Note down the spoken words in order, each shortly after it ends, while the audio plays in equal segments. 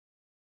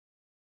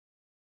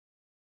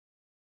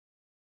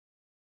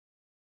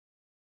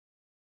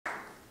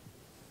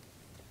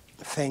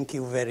Thank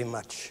you very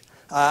much.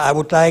 I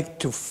would like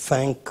to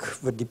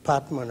thank the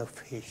Department of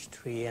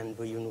History and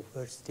the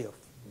University of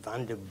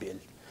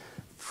Vanderbilt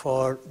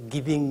for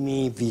giving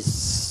me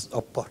this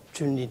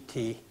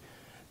opportunity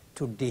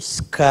to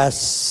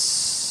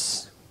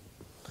discuss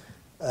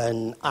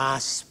an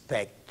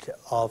aspect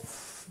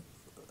of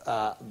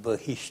the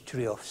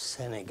history of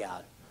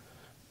Senegal,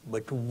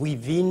 but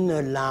within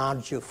a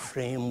larger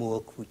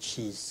framework, which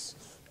is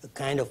a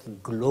kind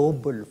of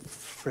global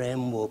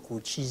framework,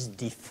 which is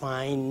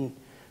defined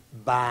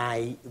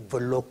by the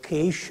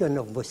location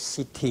of the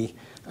city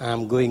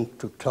I'm going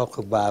to talk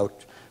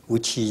about,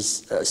 which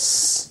is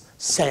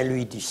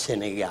Saint-Louis du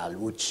Senegal,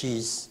 which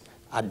is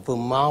at the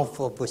mouth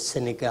of the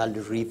Senegal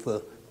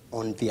River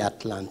on the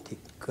Atlantic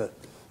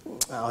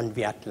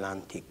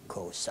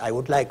coast. I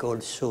would like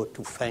also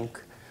to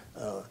thank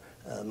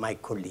my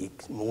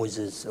colleague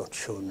Moses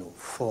Ochono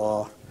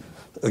for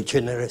a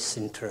generous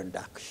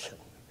introduction.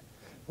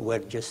 We're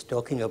just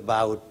talking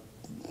about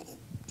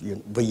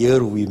the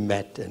year we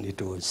met, and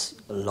it was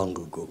long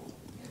ago.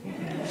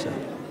 So.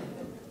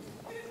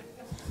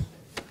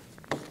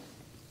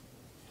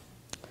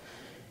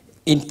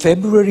 In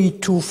February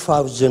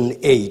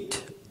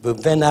 2008, the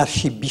then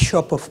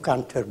Archbishop of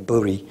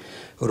Canterbury,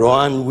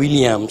 Rowan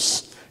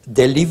Williams,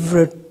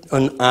 delivered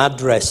an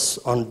address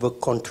on the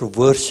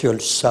controversial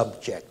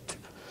subject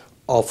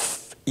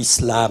of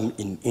Islam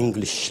in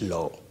English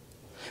law.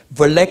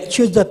 The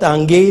lecture that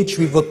engaged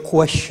with the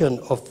question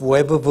of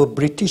whether the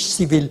British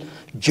civil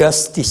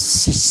justice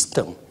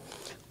system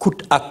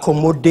could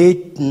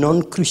accommodate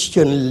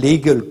non-Christian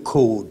legal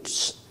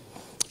codes,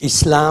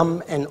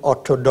 Islam and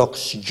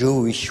Orthodox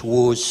Jewish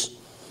was,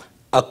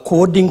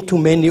 according to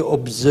many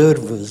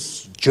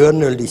observers,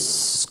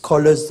 journalists,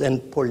 scholars,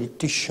 and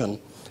politicians,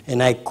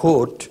 and I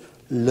quote,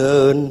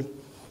 learned,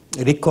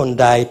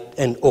 recondite,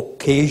 and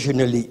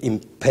occasionally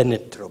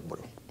impenetrable.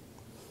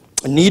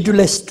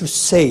 Needless to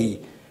say,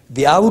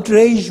 the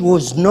outrage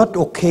was not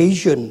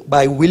occasioned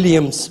by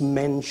Williams'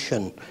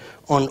 mention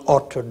on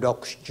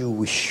Orthodox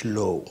Jewish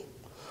law.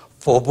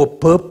 For the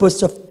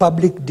purpose of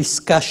public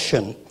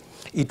discussion,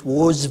 it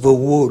was the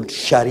word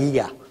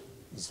Sharia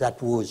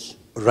that was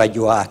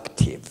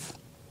radioactive.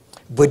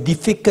 The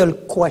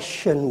difficult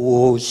question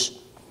was,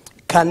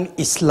 can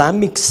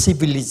Islamic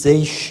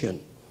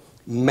civilization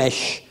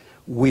mesh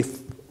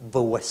with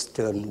the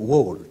Western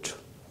world?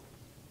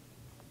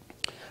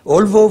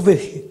 Although the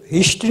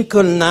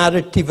historical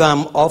narrative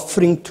I'm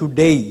offering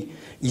today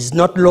is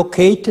not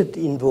located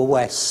in the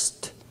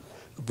West,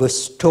 the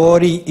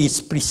story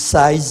is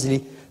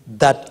precisely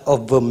that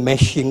of the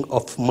meshing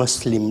of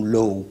Muslim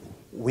law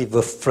with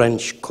the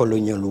French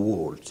colonial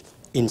world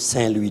in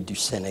Saint-Louis du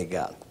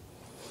Senegal.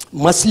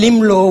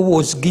 Muslim law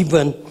was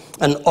given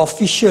an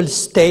official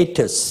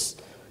status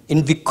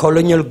in the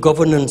colonial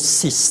governance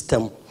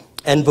system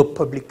and the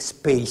public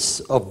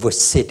space of the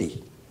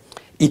city.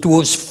 It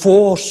was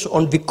forced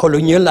on the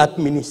colonial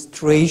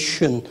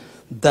administration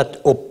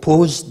that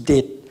opposed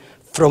it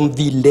from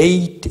the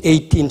late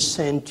 18th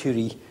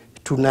century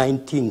to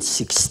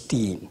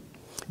 1916.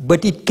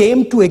 But it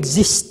came to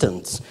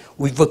existence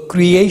with the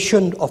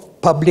creation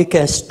of public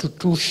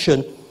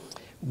institutions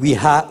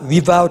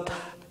without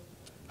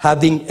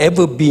having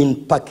ever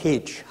been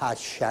packaged as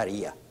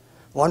Sharia.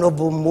 One of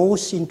the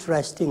most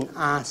interesting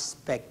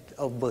aspects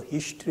of the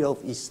history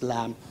of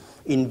Islam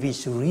in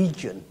this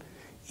region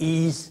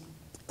is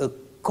a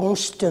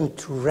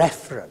constant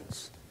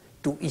reference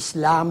to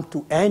Islam,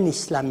 to an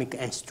Islamic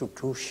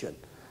institution,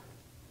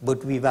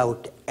 but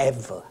without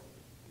ever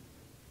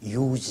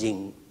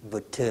using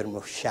the term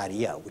of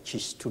Sharia, which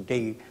is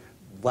today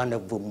one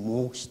of the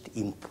most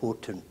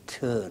important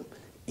terms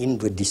in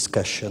the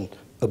discussion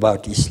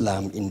about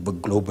Islam in the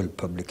global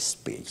public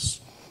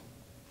space.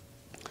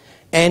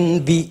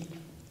 And the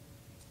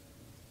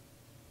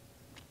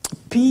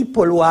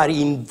people who are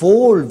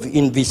involved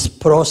in this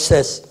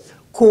process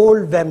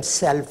call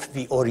themselves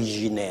the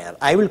originaire.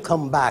 I will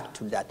come back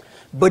to that.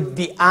 But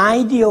the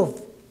idea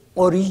of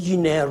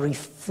originaire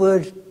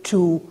refers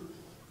to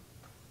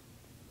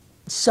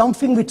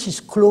something which is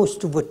close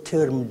to the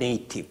term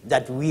native,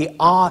 that we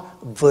are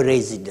the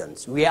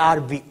residents. We are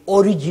the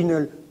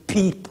original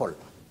people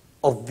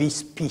of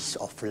this piece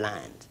of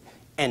land.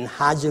 And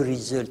as a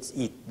result,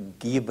 it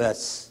gives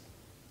us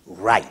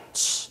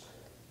rights.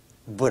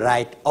 The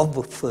right of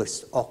the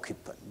first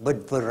occupant,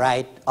 but the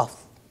right of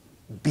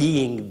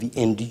being the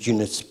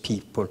indigenous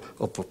people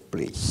of a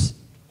place.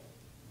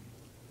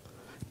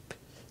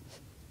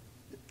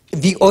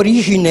 The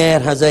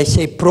originaire, as I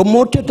say,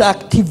 promoted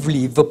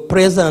actively the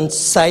presence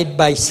side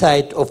by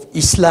side of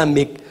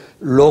Islamic,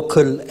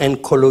 local,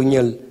 and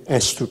colonial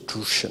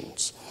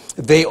institutions.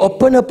 They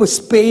open up a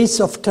space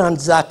of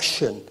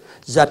transaction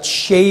that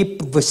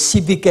shape the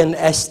civic and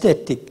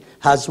aesthetic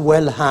as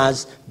well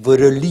as the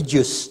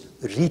religious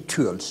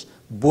rituals,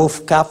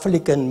 both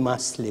Catholic and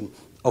Muslim,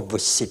 of the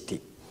city.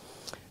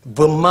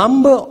 The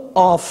member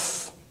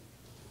of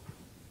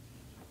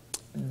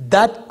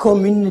that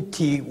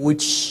community,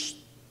 which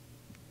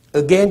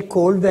again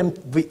call them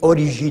the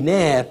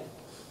originaire,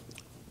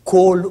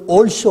 call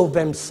also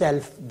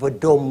themselves the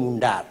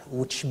Domundar,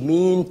 which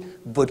means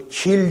the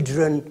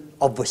children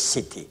of the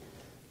city.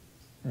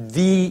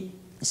 The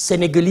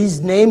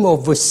Senegalese name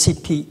of the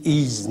city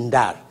is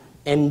Ndar,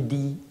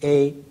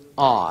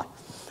 N-D-A-R.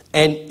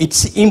 And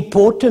it's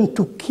important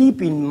to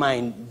keep in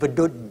mind the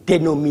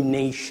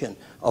denomination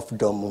of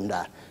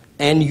Domundar.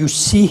 And you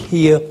see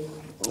here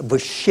the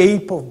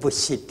shape of the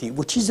city,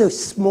 which is a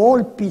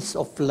small piece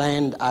of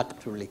land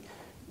actually,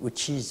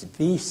 which is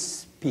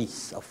this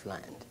piece of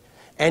land.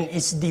 And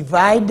it's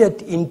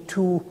divided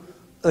into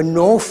a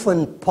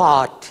northern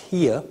part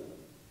here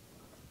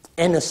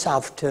and a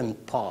southern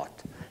part.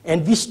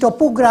 And this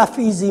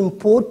topography is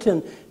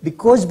important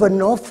because the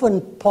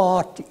northern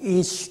part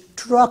is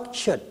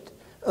structured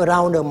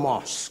around a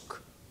mosque,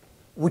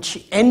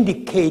 which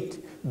indicate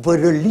the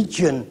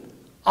religion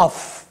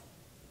of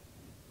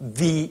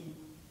the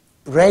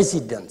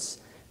residents.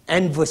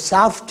 And the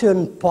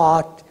southern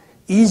part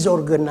is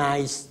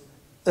organized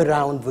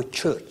around the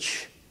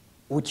church,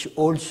 which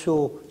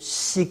also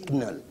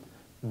signal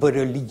the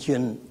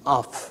religion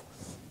of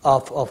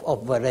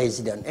the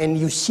resident. And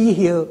you see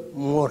here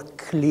more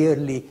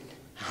clearly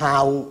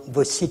how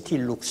the city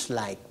looks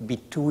like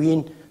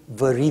between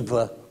the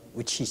river,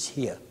 which is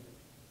here,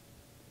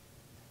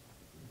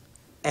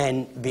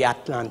 and the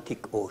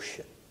Atlantic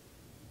Ocean.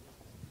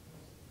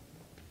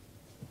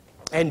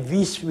 And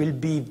this will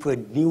be the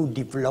new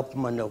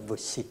development of the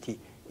city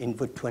in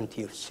the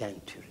 20th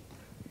century.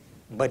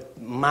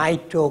 But my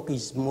talk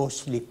is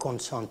mostly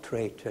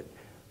concentrated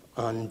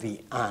on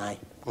the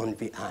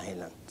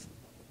island.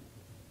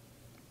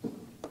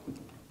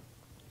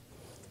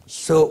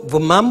 So the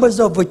members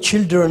of the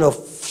Children of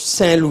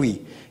Saint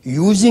Louis,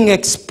 using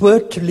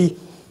expertly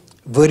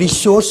the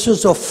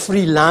resources of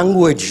three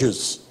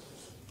languages,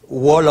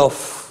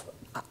 Wolof,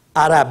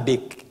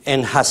 Arabic,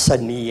 and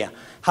Hassaniya.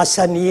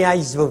 Hassaniya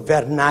is the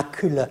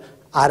vernacular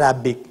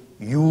Arabic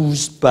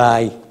used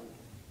by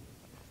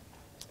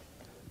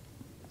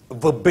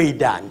the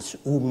Bedans,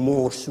 or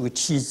Moors,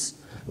 which is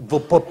the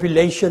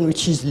population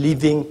which is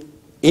living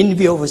in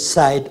the other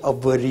side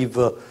of the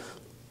river,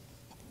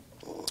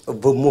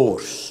 the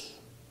Moors.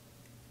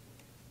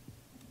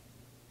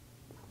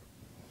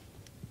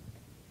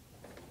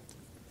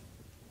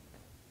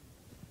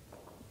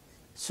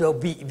 So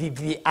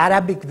the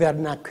Arabic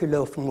vernacular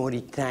of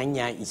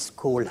Mauritania is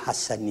called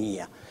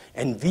Hassaniya.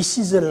 And this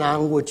is a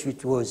language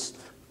which was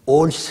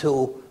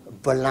also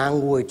the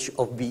language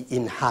of the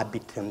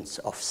inhabitants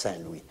of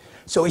Saint Louis.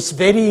 So it's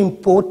very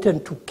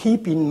important to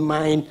keep in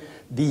mind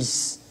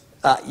this,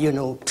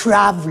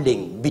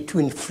 traveling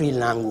between three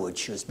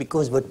languages,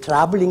 because the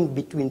traveling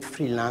between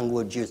three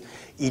languages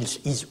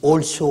is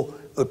also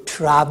a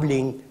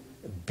traveling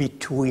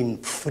between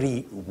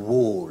three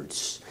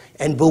worlds.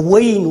 And the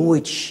way in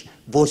which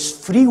those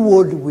three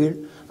words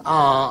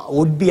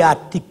would be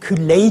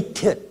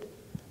articulated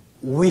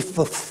with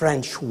the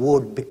French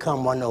word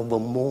become one of the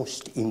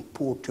most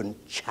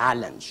important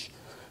challenges,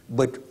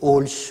 but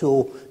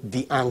also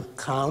the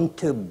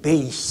encounter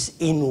base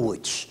in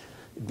which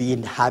the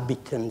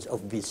inhabitants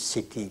of this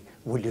city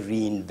will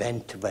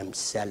reinvent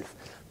themselves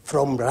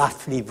from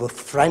roughly the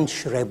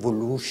French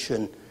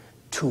Revolution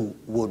to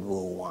World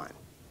War I.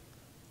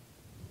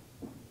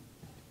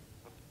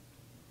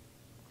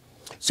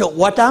 So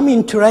what I'm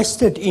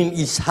interested in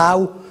is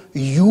how,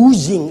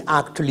 using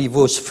actually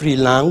those three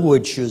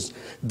languages,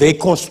 they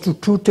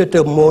constituted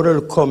a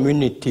moral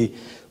community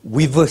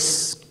with a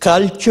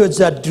culture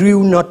that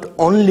drew not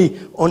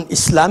only on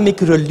Islamic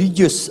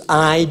religious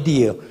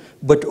idea,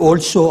 but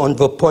also on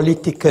the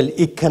political,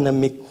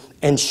 economic,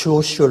 and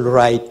social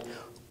right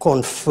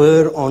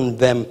conferred on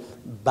them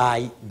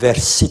by their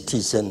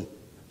citizen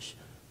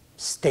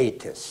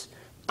status.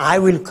 I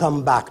will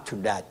come back to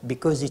that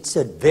because it's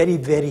a very,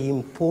 very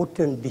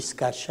important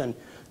discussion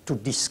to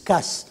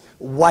discuss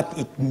what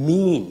it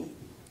means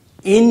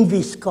in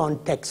this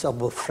context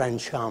of a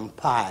French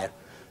Empire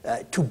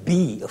to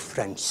be a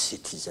French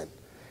citizen,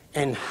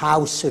 and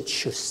how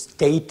such a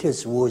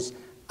status was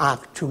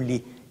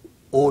actually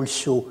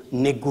also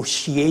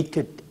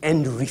negotiated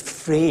and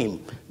reframed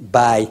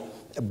by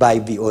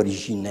the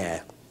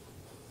originaire.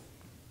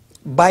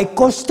 By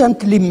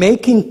constantly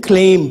making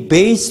claims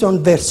based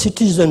on their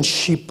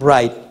citizenship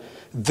right,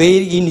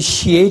 they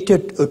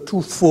initiated a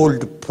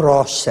twofold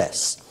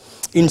process,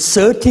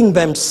 inserting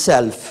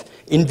themselves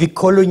in the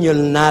colonial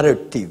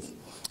narrative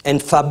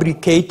and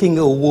fabricating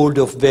a world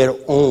of their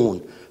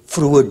own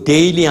through a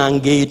daily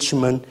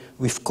engagement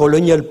with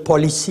colonial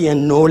policy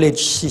and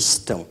knowledge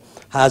system,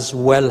 as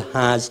well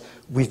as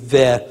with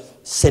their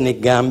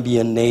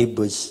Senegambian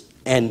neighbors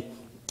and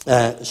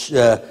their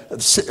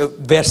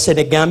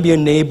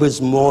Senegambian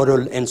neighbors'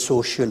 moral and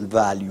social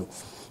value.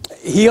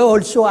 Here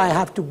also I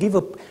have to give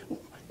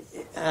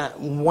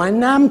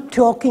when I'm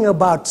talking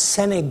about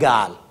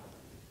Senegal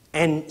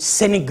and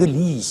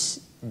Senegalese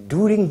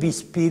during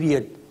this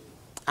period,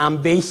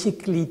 I'm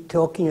basically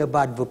talking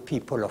about the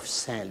people of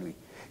Saint Louis.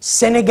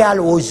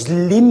 Senegal was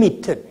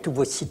limited to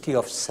the city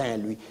of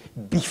Saint Louis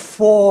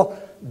before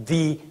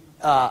the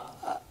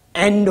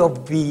end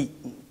of the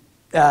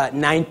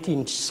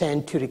 19th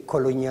century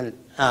colonial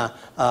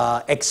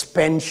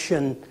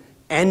expansion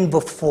and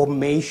the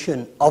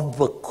formation of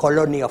the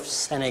colony of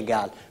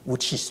Senegal,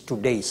 which is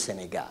today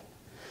Senegal.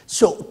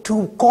 So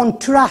to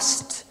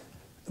contrast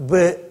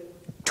the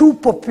two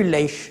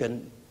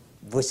populations,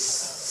 the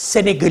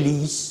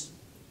Senegalese,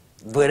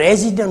 the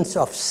residents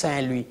of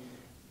Saint Louis,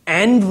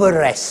 and the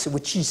rest,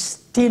 which is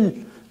still,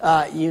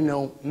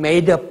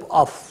 made up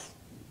of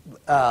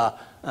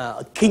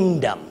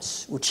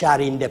kingdoms which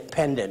are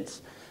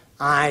independent.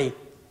 I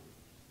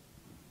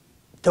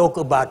talk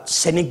about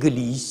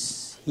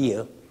Senegalese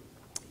here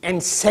and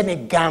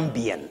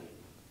Senegambian,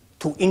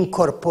 to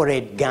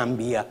incorporate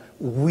Gambia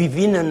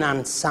within an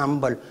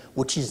ensemble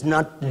which is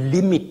not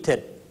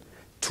limited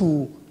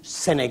to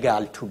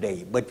Senegal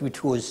today, but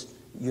which was,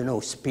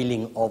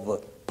 spilling over.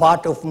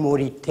 Part of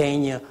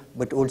Mauritania,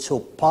 but also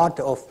part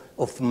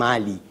of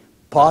Mali,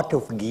 part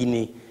of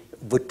Guinea.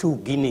 The two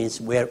Guineas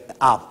were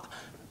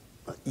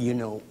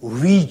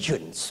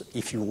regions,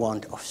 if you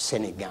want, of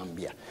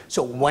Senegambia.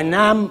 So when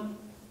I'm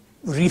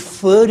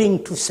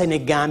referring to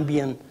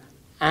Senegambian,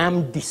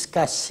 I'm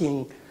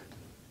discussing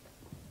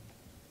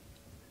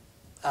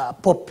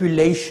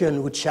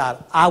population which are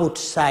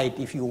outside,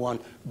 if you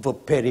want, the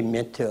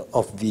perimeter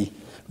of the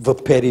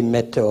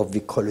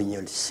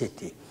colonial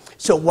city.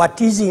 So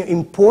what is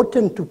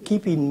important to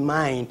keep in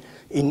mind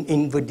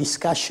in the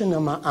discussion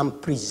I'm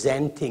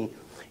presenting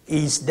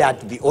is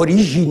that the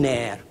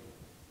originaire,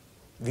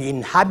 the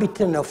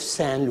inhabitant of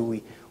Saint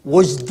Louis,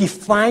 was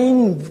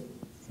defining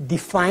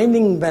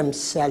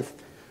themselves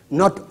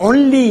not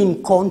only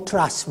in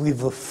contrast with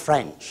the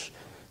French,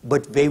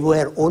 but they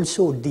were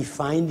also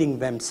defining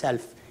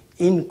themselves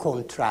in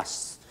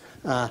contrast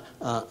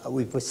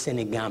with the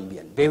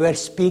Senegambian. They were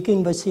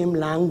speaking the same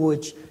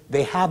language,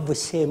 they have the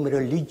same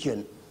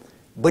religion,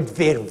 but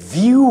their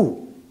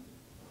view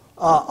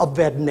of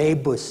their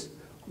neighbors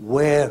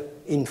were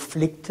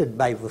inflicted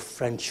by the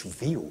French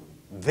view.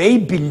 They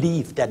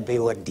believed that they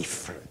were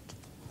different.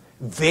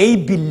 They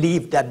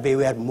believed that they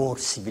were more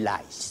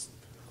civilized.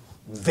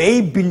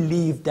 They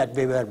believed that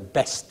they were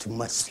best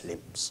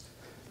Muslims.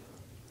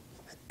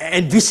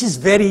 And this is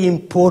very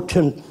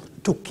important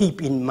to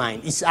keep in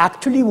mind. It's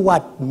actually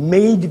what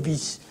made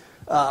this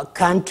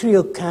country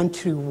a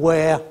country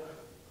where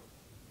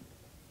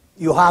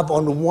you have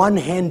on one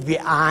hand the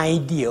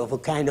idea of a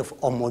kind of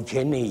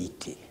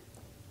homogeneity.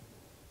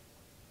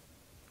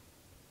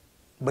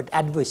 But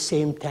at the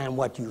same time,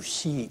 what you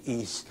see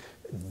is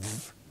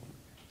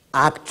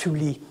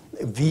actually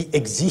the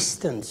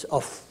existence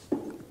of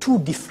two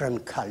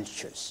different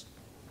cultures.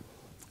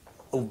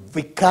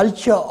 The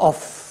culture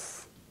of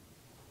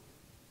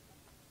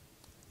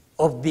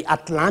the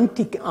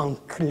Atlantic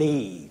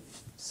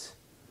enclaves,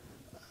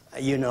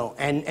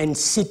 and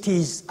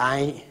cities.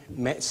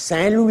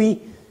 Saint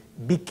Louis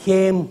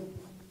became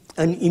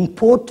an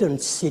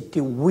important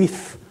city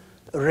with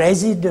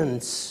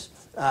residents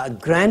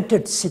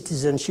granted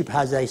citizenship,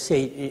 as I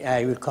say,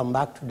 I will come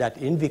back to that,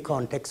 in the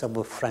context of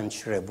the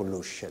French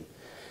Revolution.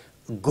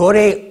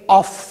 Gorée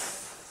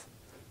of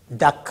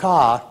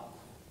Dakar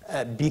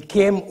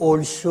became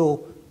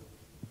also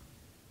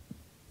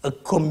a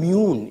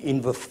commune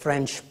in the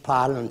French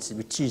parlance,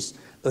 which is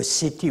a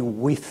city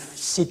with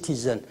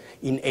citizens.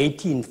 In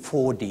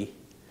 1840,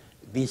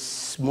 this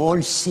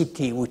small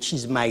city, which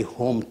is my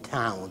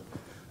hometown,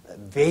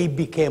 they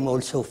became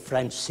also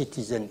French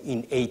citizens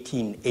in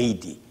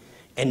 1880.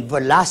 And the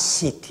last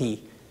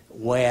city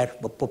where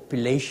the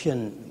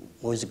population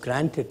was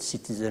granted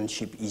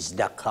citizenship is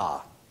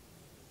Dakar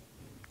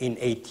in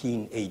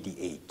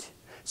 1888.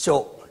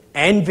 So,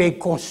 and they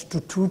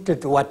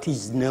constituted what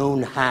is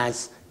known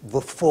as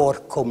the four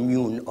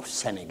communes of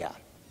Senegal.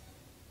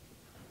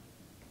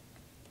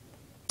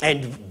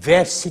 And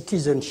their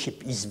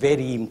citizenship is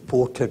very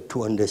important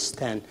to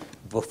understand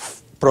the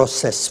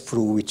process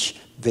through which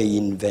they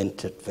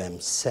invented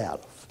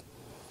themselves.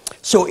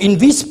 So in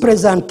this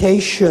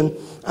presentation,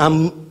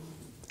 I'm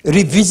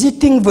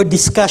revisiting the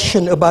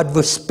discussion about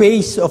the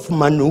space of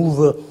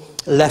maneuver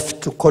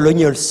left to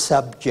colonial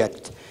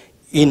subject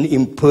in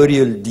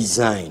imperial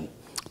design,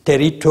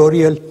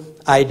 territorial,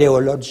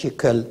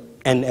 ideological,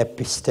 and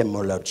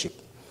epistemological.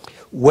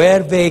 Were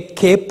they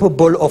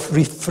capable of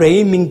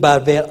reframing by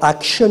their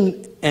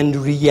action and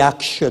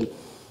reaction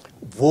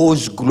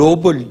those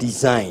global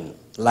design,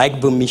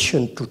 like the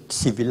mission to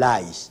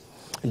civilize,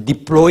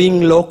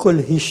 deploying local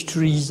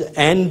histories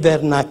and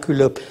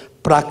vernacular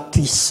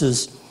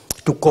practices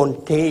to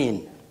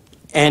contain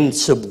and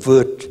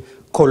subvert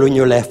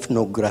colonial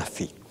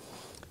ethnography.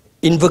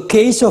 In the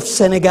case of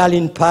Senegal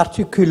in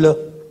particular,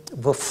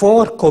 the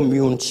four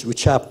communes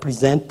which are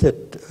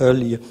presented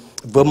earlier,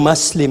 the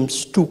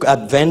Muslims took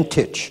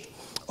advantage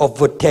of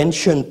the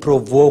tension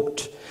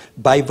provoked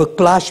by the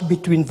clash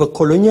between the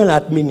colonial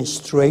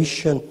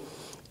administration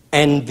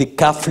and the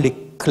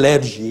Catholic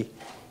clergy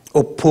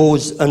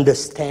opposed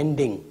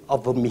understanding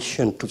of a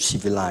mission to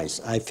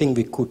civilize. I think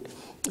we could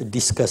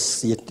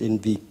discuss it in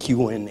the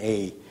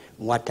Q&A,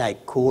 what I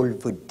call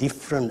the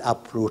different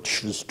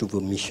approaches to the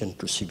mission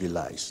to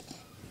civilize.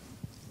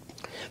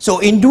 So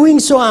in doing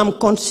so, I'm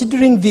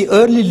considering the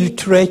early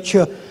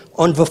literature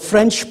on the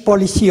French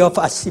policy of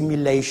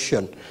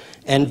assimilation,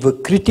 and the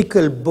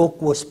critical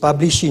book was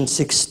published in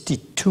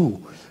 '62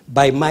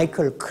 by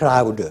Michael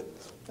Crowder,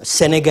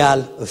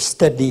 Senegal, a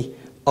study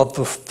of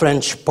the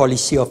French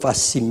policy of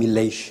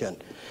assimilation.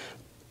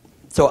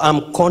 So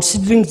I'm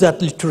considering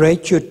that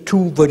literature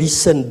to the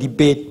recent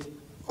debate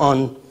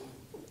on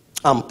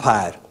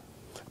empire.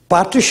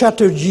 Partha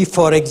Chatterjee,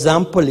 for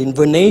example, in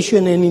The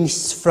Nation and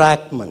its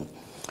Fragment,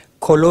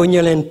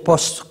 Colonial and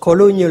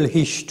Post-Colonial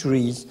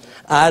Histories,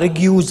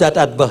 argues that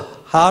at the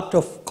heart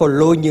of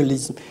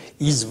colonialism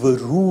is the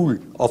rule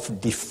of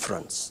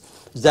difference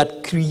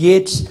that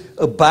creates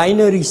a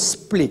binary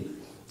split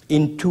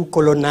into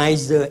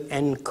colonizer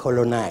and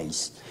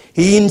colonized.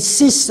 He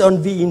insists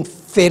on the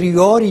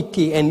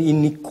inferiority and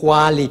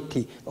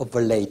inequality of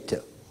the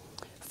latter.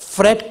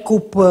 Fred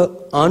Cooper,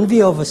 on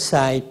the other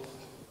side,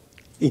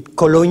 in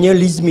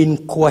Colonialism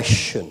in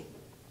Question,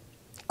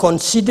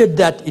 considered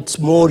that it's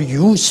more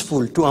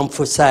useful to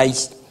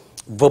emphasize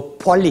the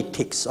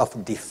politics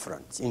of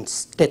difference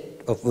instead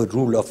of the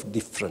rule of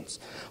difference,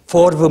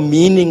 for the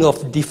meaning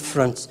of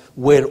difference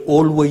were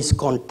always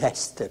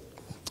contested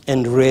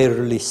and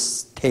rarely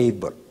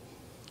stable.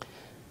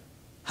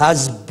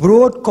 As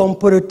broad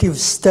comparative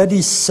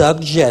studies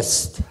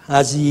suggest,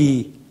 as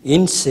he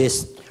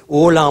insists,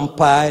 all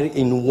empire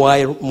in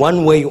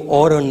one way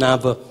or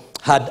another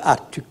had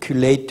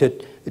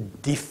articulated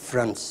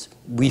difference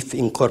with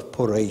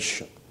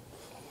incorporation.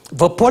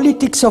 The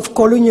politics of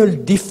colonial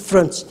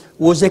difference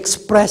was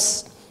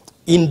expressed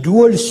in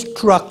dual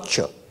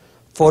structure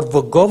for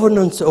the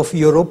governance of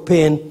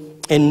European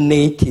and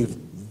native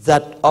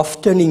that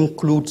often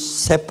includes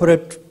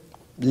separate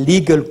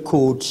legal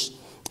codes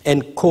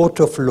and court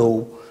of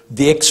law,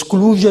 the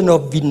exclusion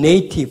of the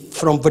native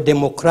from the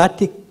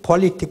democratic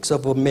politics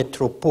of a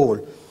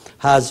metropole,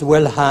 as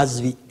well as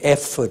the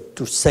effort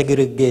to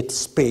segregate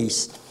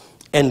space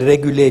and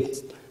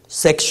regulate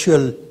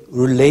sexual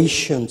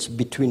relations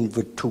between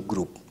the two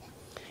groups.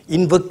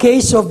 In the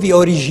case of the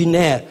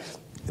originaire,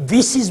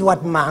 this is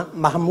what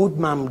Mahmoud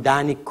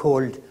Mamdani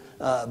called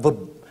the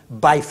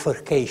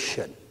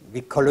bifurcation,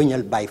 the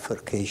colonial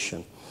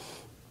bifurcation.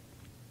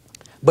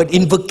 But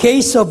in the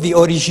case of the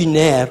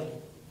originaire,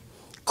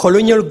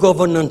 colonial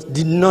governance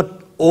did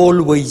not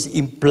always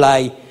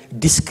imply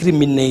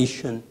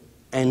discrimination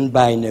and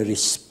binary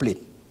split.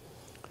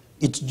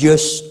 It's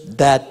just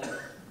that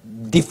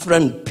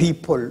different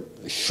people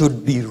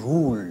should be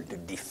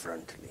ruled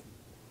differently.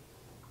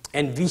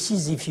 And this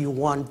is, if you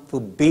want, the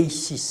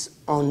basis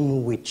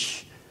on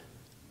which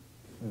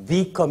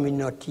the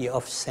community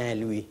of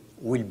Saint Louis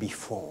will be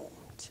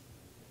formed.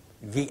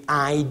 The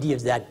idea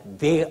that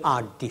they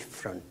are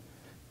different,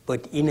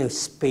 but in a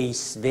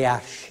space they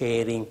are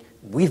sharing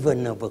with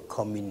another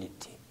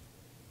community.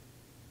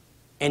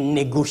 And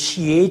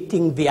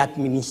negotiating the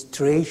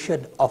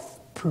administration of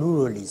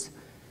pluralism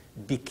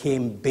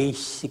became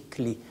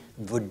basically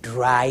the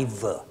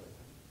driver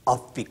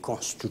of the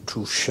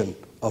constitution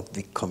of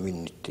the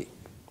community.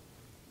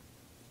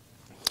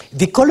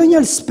 The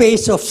colonial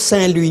space of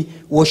Saint Louis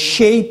was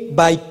shaped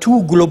by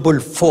two global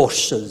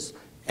forces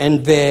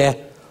and their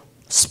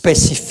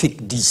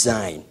specific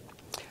design.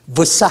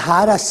 The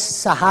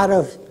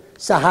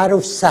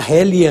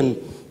Sahara-Sahelian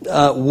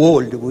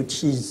world,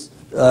 which is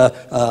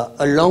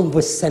along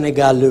the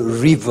Senegal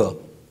River,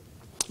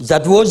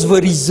 that was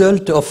the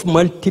result of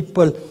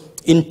multiple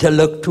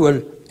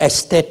intellectual,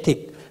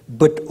 aesthetic,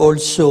 but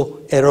also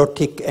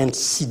erotic and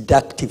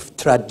seductive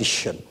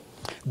tradition,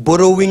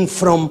 borrowing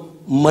from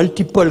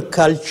multiple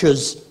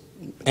cultures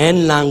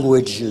and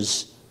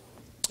languages.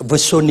 The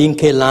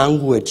Soninke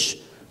language,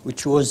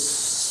 which was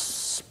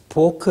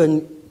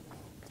spoken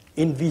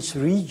in this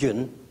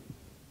region,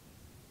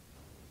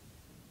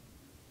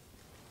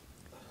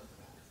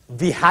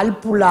 the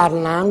Halpular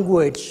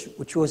language,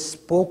 which was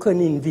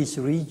spoken in this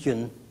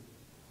region,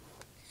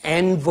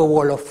 and the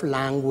Wolof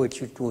language,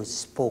 which was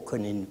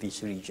spoken in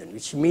this region,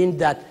 which means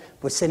that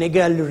the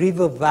Senegal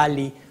River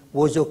Valley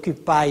was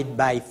occupied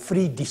by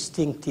three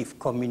distinctive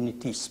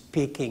communities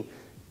speaking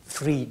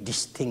three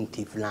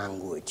distinctive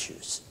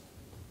languages.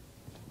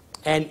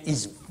 And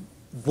it's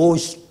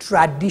those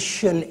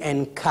traditions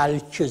and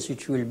cultures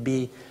which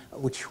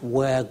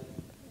were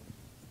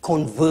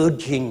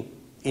converging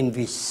in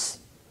the city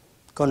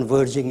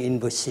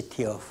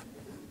of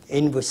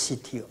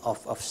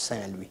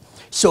Saint Louis.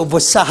 So the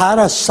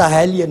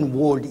Sahara-Sahelian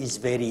world is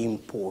very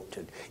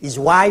important. It's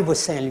why the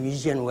Saint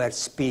Louisians were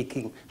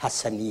speaking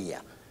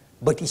Hassaniya,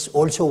 but it's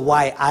also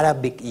why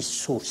Arabic is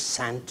so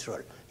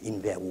central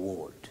in their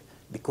world,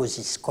 because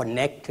it's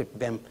connected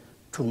them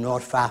to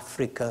North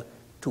Africa,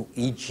 to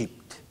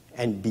Egypt,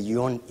 and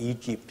beyond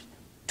Egypt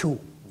to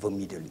the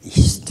Middle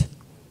East.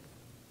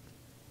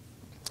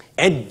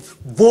 And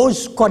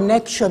those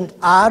connections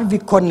are the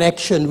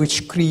connection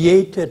which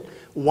created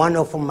one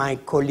of my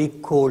colleagues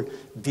called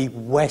the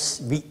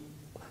West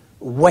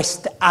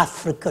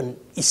African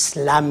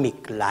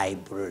Islamic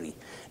Library.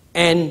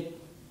 And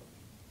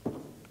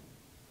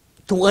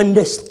To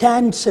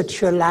understand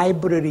such a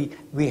library,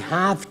 we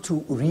have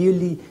to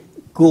really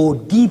go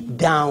deep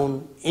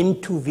down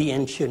into the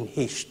ancient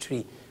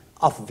history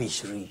of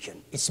this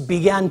region. It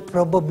began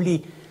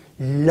probably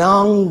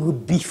long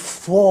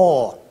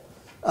before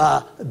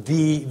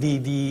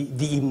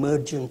the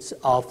emergence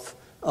of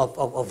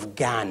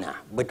Ghana,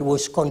 but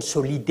was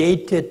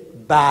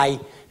consolidated by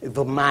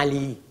the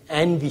Mali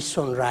and the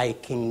Songhai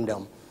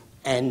Kingdom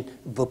and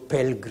the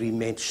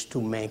pilgrimage to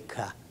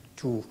Mecca,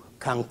 to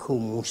Kankou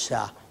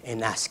Musa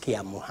and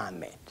Askia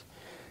Muhammad.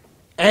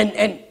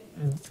 And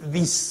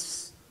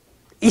this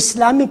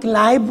Islamic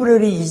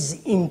library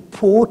is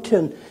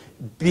important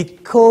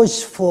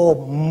because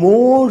for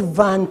more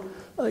than,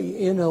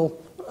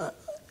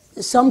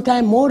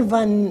 sometime more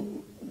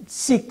than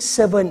 6,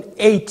 7,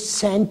 8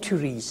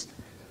 centuries,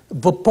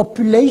 the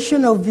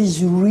population of this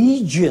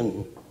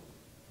region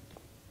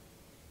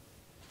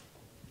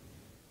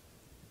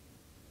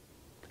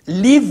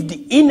lived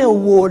in a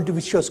world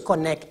which was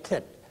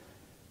connected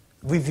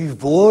with the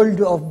world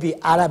of the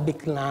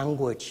Arabic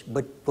language,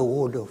 but the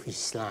world of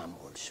Islam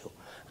also.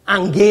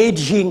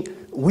 Engaging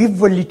with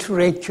the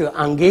literature,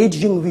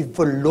 engaging with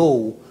the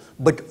law,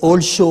 but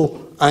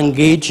also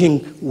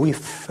engaging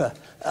with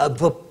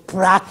the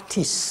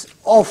practice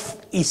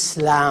of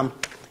Islam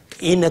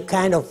in a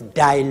kind of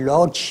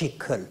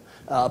dialogical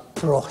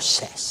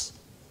process,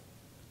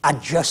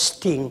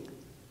 adjusting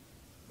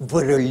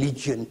the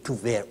religion to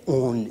their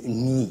own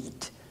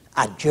need,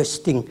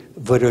 adjusting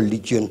the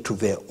religion to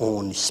their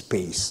own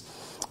space.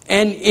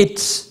 And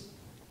it's,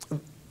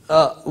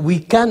 we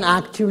can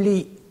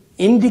actually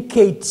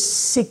indicate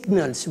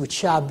signals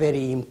which are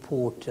very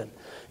important.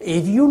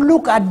 If you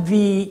look at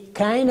the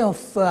kind of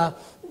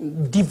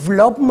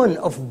development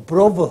of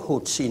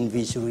brotherhoods in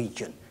this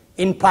region,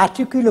 in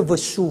particular the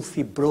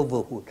Sufi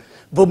brotherhood,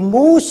 the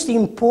most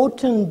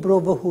important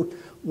brotherhood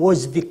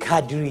was the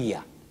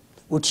Qadriya,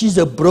 which is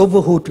a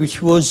brotherhood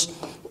which was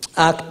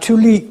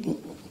actually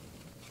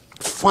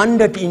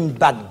founded in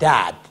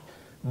Baghdad,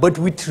 but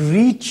which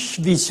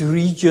reached this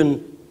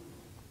region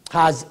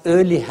as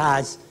early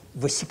as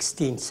the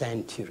 16th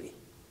century.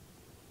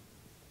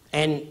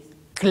 And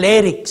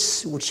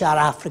clerics, which are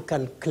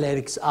African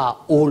clerics, are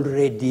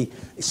already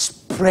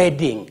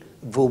spreading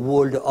the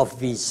world of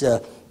this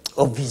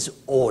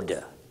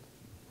order.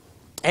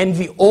 And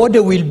the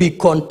order will be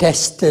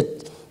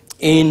contested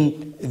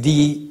in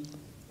the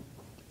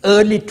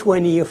early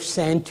 20th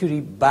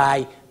century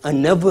by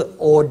another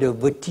order,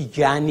 the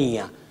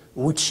Tijaniya,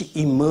 which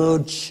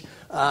emerged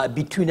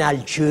between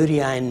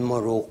Algeria and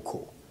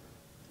Morocco,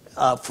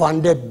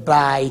 founded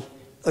by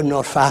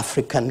North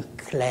African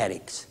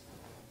clerics.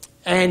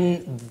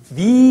 And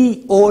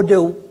the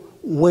order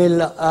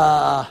will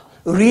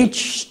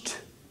reach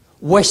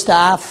West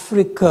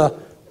Africa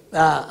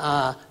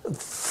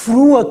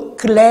through a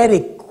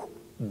cleric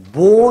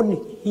born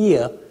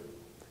here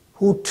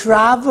who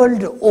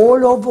traveled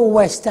all over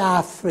West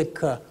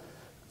Africa,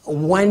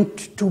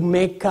 went to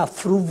Mecca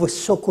through the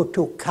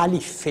Sokoto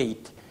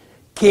Caliphate,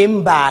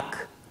 came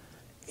back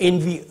in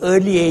the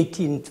early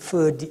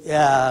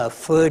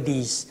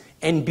 1830s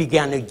and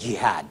began a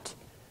jihad.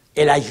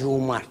 El Hadji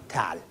Umar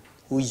Tal,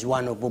 who is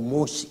one of the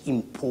most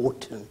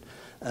important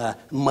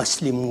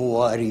Muslim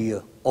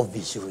warriors of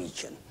this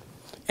region.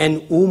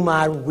 And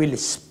Umar will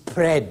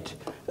spread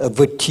the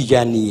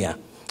Tijaniya,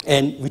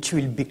 and which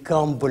will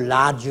become the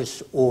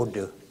largest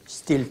order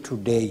still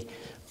today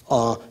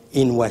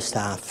in West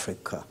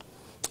Africa.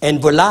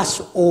 And the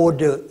last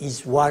order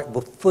is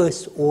the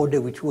first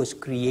order which was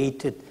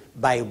created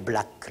by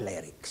black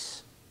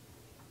clerics.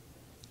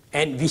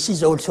 And this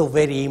is also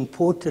very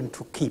important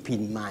to keep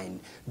in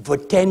mind. The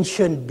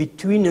tension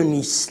between an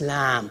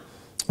Islam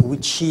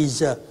which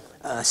is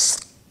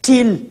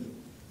still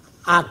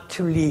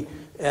actually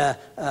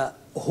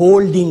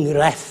holding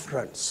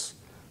reference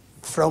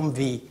from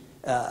the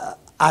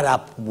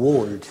Arab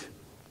world,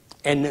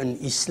 and an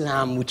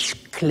Islam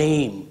which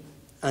claims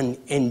an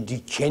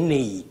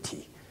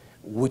indigeneity,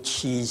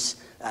 which is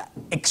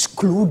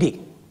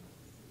excluding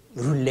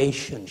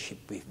relationship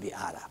with the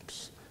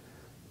Arabs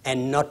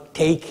and not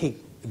taking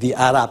the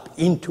Arab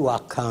into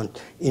account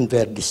in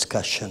their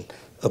discussion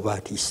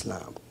about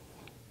Islam.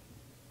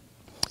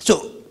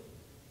 So,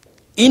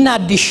 in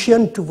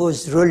addition to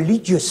those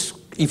religious,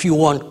 if you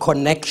want,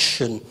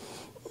 connection,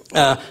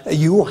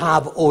 you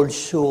have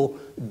also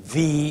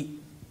the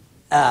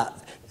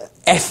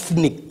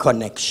ethnic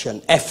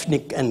connection,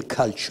 ethnic and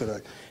cultural,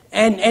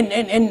 and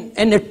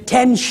a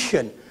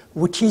tension,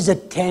 which is a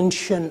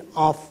tension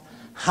of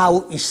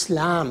how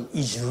Islam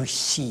is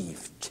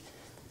received.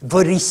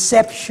 The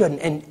reception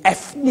and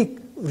ethnic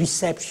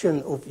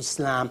reception of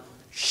Islam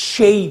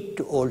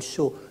shaped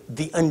also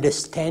the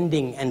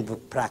understanding and the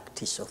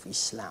practice of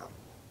Islam.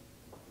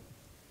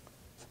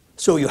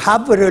 So you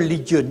have a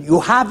religion,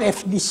 you have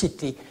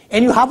ethnicity,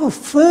 and you have a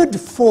third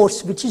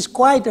force, which is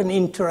quite an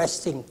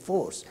interesting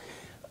force.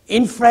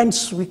 In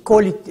French, we call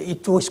it,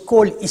 it was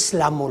called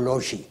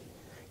Islamology.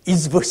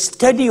 It's the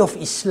study of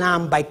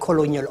Islam by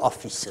colonial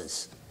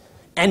officers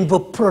and the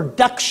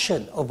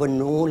production of a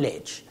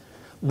knowledge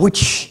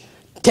which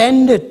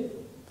tended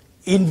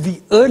in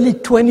the early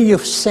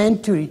 20th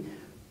century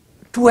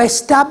to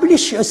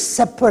establish a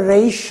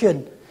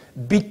separation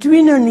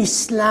between an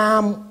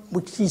Islam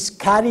which is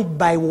carried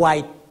by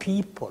white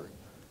people,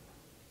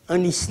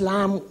 an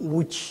Islam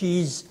which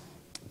is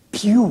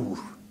pure,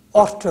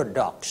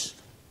 orthodox,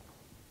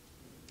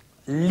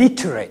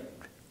 literate,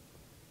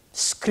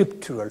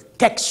 scriptural,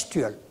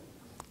 textual,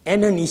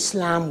 and an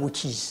Islam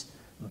which is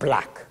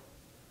black.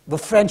 The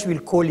French will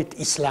call it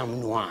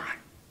Islam noir.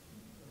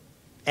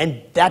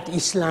 And that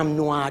Islam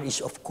noir is,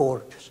 of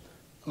course,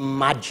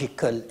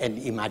 magical and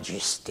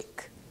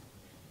imagistic.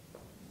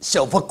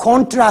 So the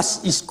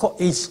contrast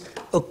is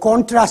a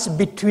contrast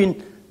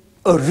between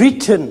a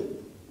written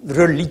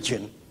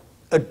religion,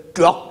 a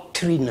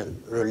doctrinal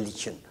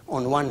religion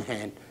on one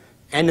hand,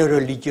 and a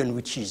religion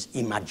which is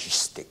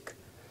imagistic.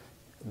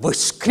 The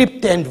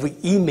script and the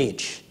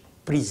image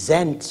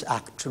presents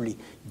actually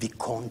the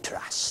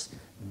contrast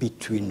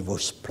between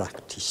those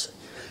practices.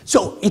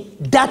 So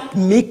that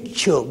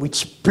mixture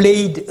which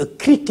played a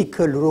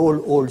critical role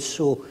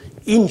also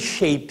in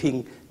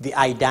shaping the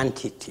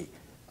identity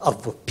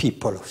of the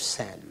people of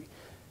Saint Louis.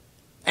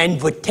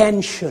 And the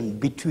tension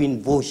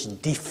between those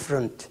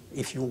different,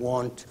 if you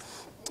want,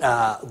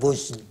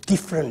 those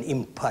different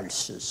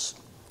impulses.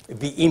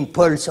 The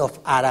impulse of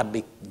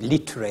Arabic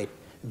literate,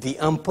 the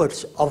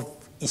impulse of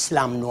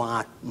Islam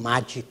noir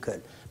magical,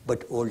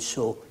 but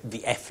also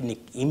the ethnic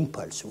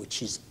impulse,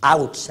 which is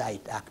outside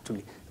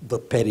actually the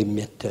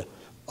perimeter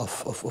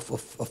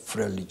of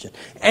religion.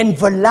 And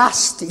the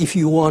last, if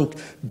you want,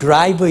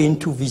 driver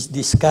into this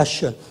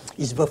discussion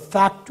is the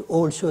fact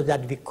also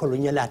that the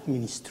colonial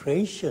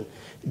administration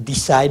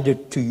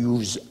decided to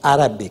use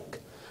Arabic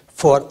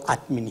for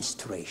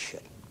administration.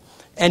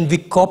 And the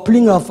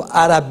coupling of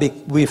Arabic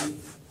with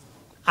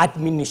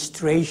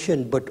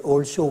administration, but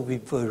also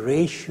with the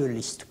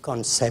racialist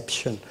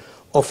conception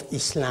of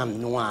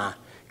Islam noir,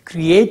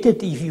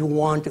 created, if you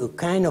want, a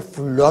kind of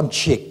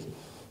logic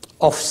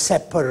of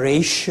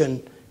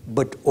separation,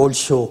 but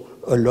also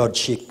a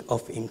logic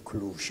of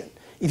inclusion.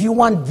 If you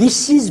want,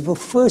 this is the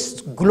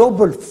first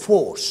global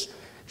force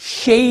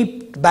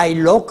shaped by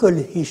local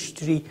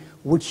history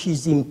which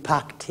is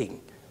impacting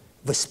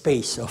the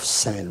space of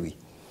Saint Louis.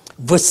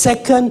 The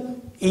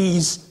second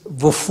is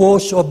the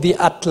force of the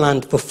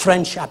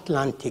French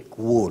Atlantic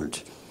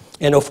world.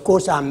 And of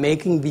course, I'm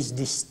making this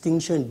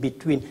distinction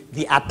between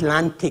the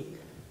Atlantic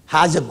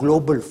as a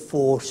global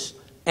force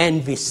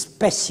and the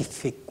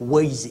specific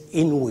ways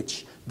in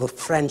which the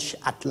French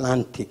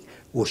Atlantic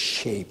was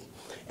shaped.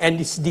 And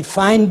it's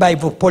defined by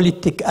the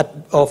politic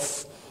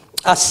of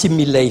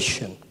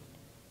assimilation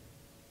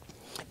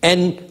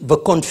and the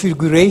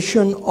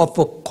configuration of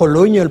a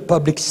colonial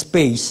public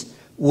space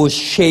was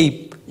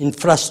shaped.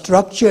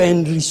 Infrastructure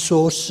and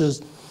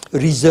resources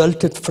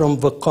resulted from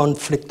the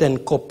conflict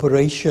and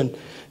cooperation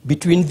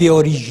between the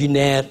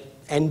originaire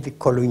and the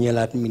colonial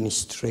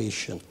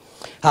administration.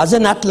 As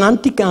an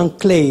Atlantic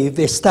enclave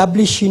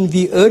established in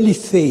the early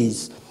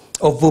phase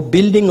of the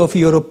building of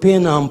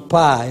European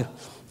empire,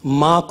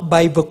 marked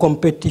by the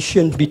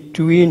competition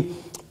between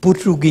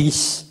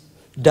Portuguese,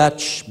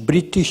 Dutch,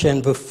 British,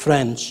 and the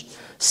French,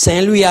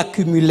 Saint Louis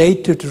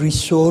accumulated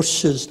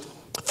resources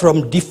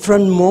from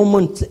different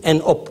moments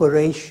and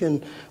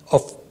operation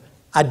of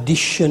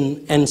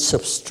addition and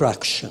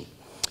subtraction.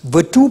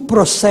 The two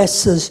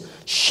processes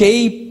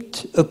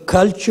shaped a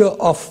culture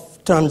of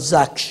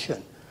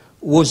transaction,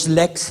 whose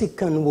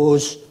lexicon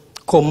was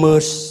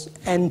commerce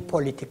and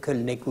political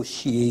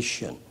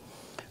negotiation,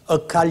 a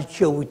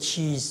culture which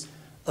is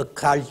a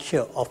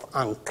culture of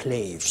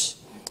enclaves.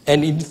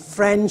 And in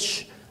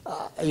French,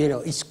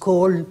 it's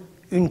called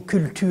une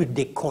culture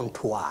des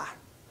comptoirs.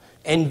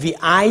 And the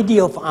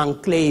idea of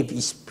enclave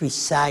is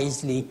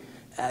precisely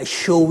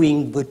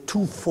showing the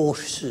two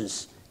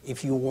forces,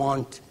 if you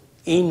want,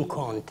 in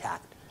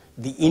contact,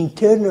 the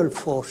internal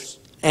force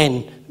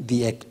and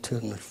the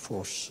external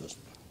forces.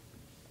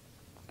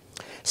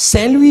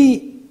 Saint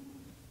Louis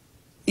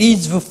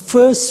is the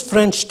first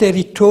French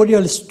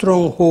territorial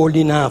stronghold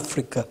in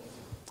Africa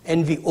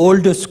and the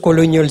oldest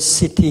colonial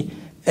city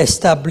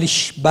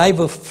established by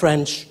the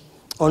French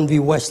on the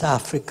West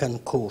African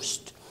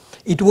coast.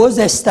 It was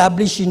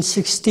established in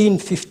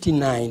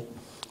 1659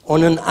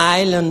 on an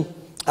island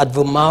at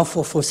the mouth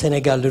of the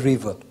Senegal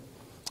River.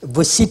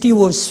 The city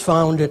was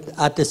founded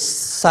at the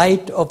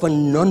site of a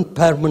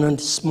non-permanent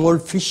small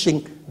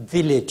fishing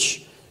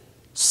village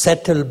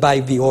settled by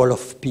the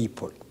Wolof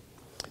people.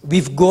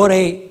 With Gore,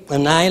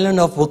 an island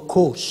off the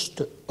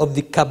coast of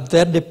the Cape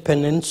Verde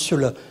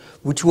Peninsula,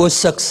 which was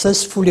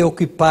successfully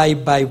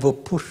occupied by the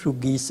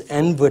Portuguese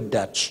and the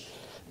Dutch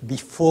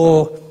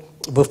before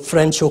the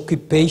French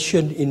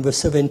occupation in the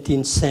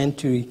 17th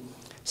century,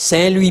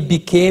 Saint Louis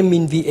became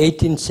in the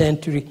 18th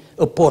century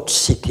a port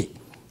city.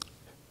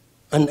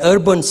 An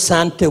urban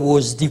center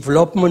whose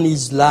development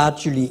is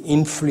largely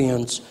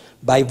influenced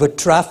by the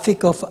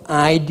traffic of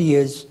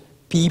ideas,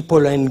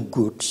 people and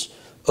goods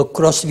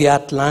across the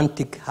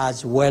Atlantic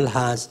as well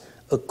as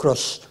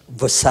across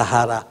the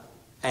Sahara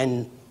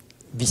and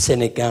the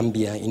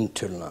Senegambia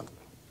hinterland.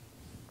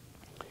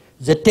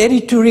 The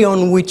territory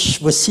on which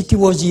the city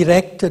was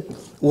erected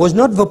was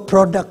not the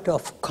product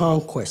of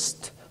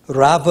conquest.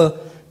 Rather,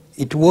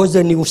 it was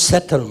a new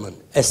settlement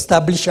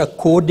established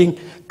according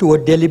to a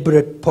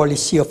deliberate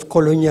policy of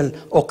colonial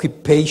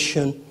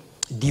occupation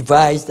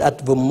devised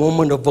at the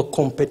moment of the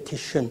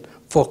competition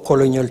for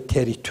colonial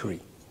territory.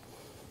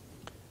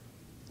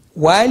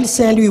 While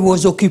Saint-Louis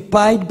was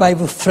occupied by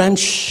the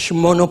French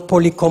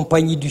monopoly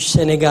Compagnie du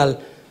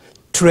Senegal,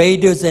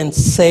 traders and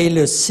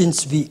sailors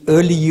since the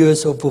early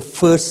years of the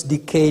first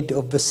decade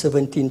of the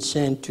 17th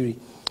century,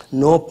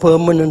 no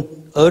permanent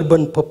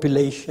urban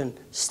population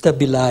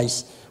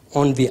stabilized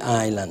on the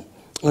island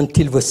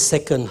until the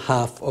second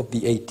half of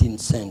the 18th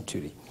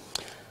century.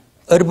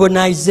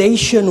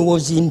 Urbanization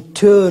was in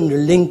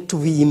turn linked to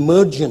the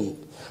emergence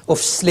of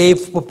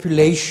slave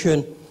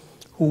population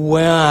who were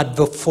at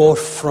the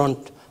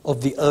forefront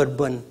of the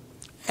urban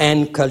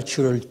and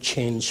cultural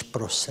change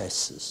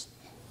processes.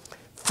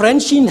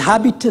 French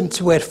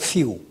inhabitants were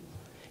few,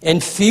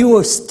 and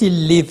fewer still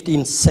lived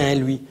in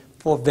Saint-Louis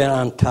for their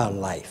entire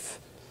life.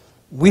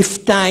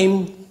 With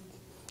time,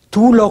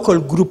 two local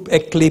groups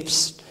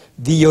eclipsed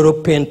the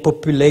European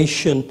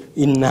population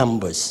in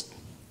numbers.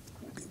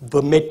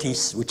 The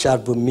Métis, which are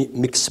the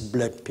mixed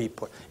blood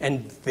people,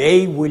 and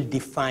they will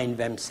define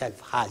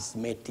themselves as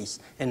Métis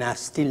and are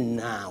still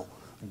now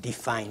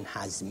defined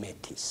as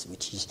Métis,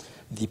 which is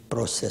the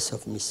process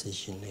of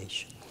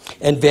miscegenation.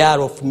 And they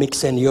are of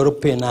mixed and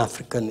European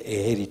African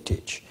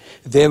heritage.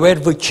 They were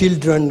the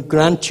children,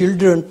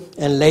 grandchildren,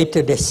 and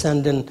later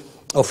descendants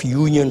of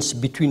unions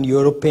between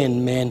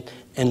European men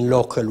and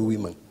local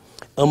women.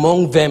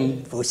 Among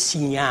them, the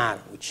Signars,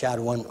 which are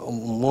one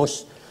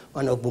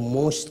of the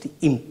most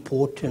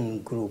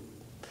important groups.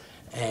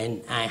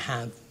 And I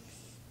have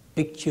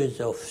pictures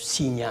of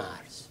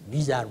Signars.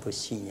 These are the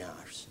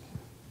Signars.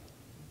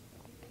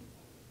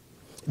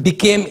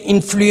 Became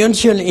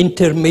influential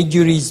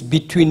intermediaries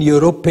between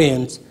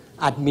Europeans,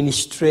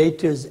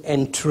 administrators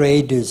and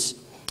traders,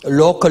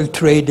 local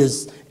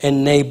traders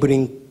and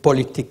neighboring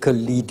political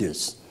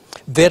leaders.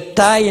 Their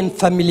tie and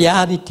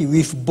familiarity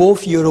with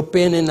both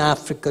European and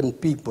African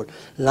people,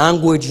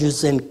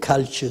 languages and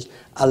cultures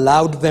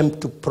allowed them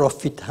to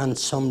profit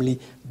handsomely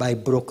by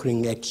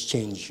brokering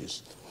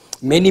exchanges.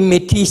 Many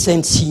Métis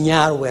and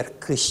Signars were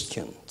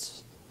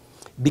Christians.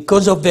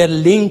 Because of their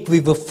link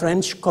with the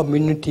French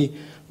community,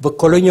 the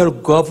colonial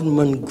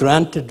government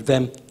granted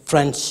them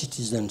French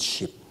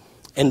citizenship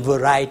and the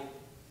right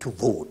to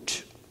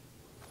vote.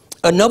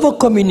 Another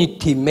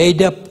community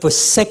made up the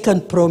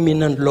second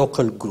prominent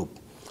local group.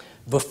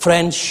 The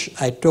French,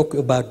 I talk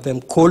about them,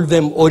 call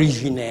them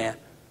originaires.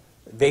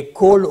 They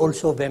call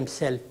also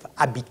themselves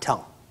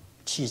habitants,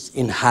 which is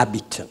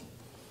inhabitant.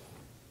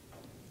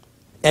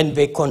 And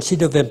they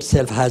consider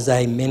themselves, as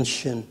I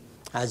mentioned,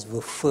 as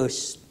the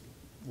first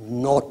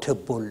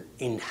notable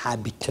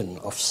inhabitant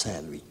of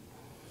Saint-Louis.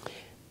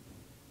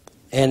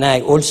 And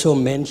I also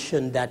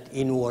mentioned that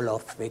in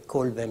Wolof, they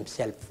call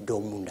themselves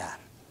Domundar,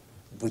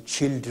 the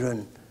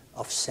children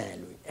of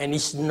Saint-Louis. And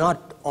it's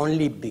not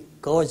only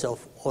because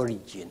of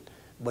origin,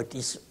 but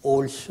it's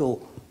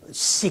also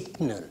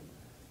signal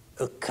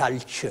a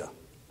culture,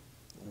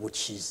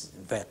 which is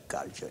their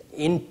culture.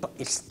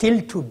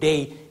 Still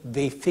today,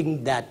 they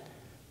think that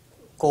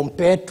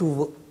compared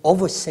to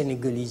other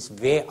Senegalese,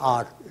 they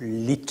are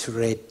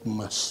literate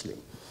Muslim.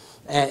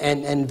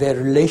 And their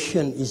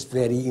relation is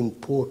very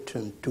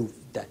important to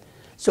that.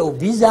 So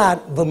these are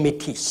the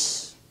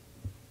Métis,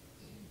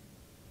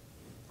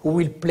 who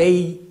will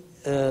play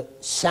a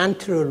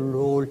central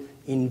role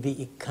in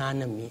the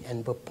economy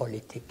and the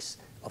politics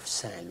of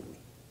Saint-Louis.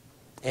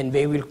 And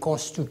they will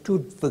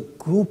constitute the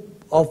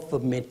group of the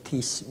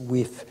Métis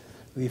with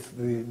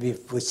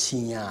the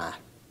Signars.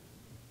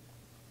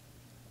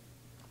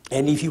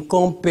 And if you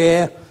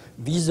compare,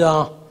 this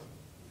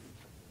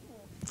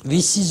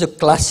is a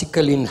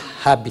classical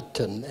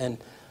inhabitant, and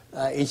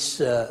it's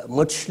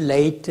much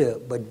later,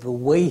 but the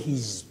way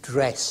he's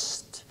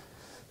dressed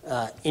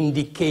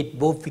indicate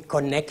both the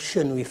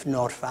connection with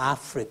North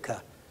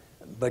Africa,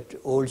 but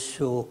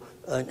also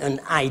an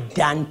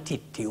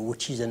identity,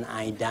 which is an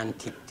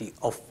identity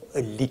of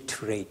a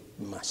literate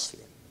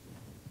Muslim.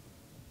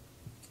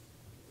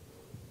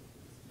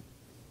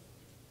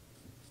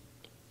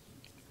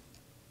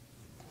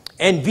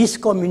 And this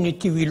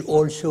community will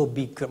also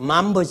be,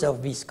 members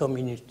of this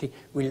community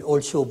will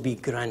also be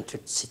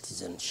granted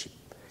citizenship.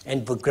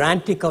 And the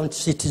granting of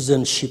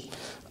citizenship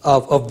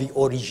of the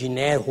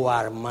originaires who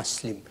are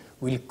Muslim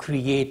will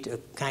create a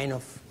kind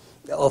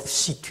of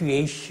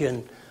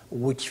situation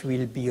which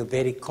will be a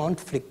very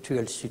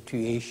conflictual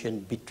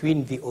situation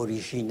between the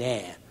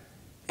originaire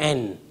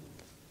and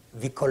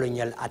the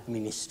colonial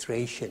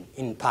administration,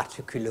 in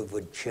particular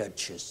the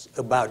judges,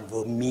 about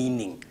the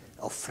meaning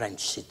of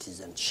French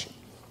citizenship.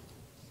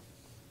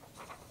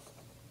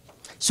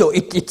 So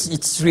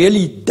it's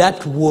really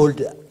that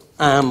world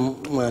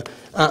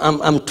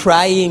I'm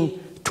trying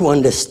to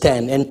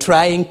understand, and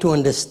trying to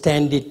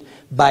understand it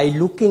by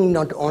looking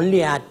not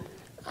only at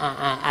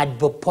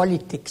the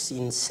politics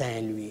in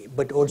Saint-Louis,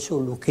 but also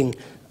looking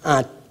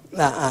at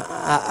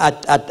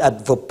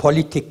at the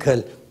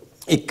political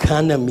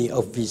economy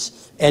of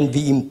this and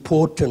the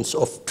importance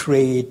of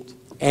trade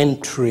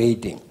and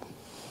trading.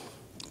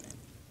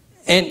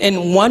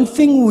 And one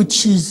thing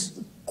which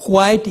is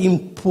quite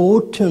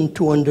important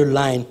to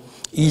underline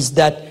is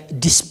that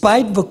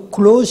despite the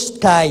close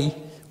tie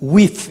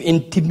with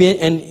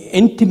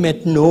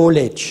intimate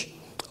knowledge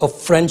of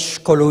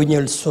French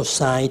colonial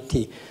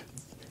society,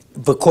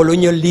 the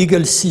colonial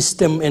legal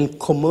system and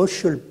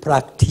commercial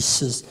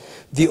practices,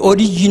 the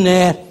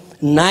originaire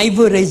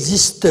neither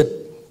resisted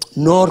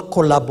nor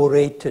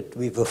collaborated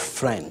with the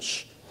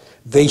French.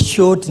 They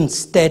sought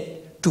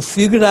instead to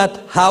figure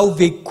out how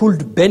they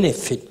could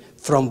benefit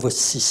from the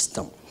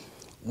system,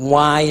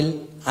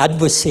 while at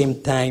the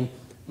same time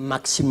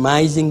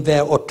maximizing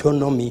their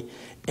autonomy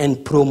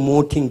and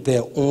promoting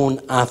their own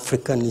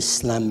African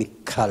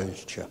Islamic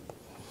culture.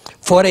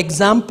 For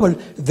example,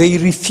 they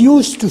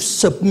refused to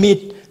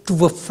submit to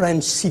the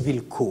French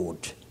civil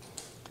code.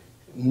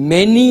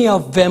 Many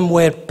of them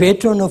were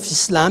patrons of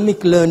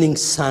Islamic Learning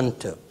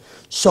Center.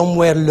 Some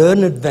were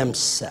learned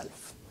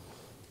themselves.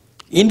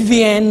 In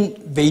the end,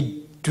 they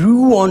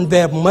drew on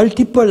their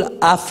multiple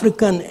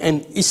African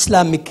and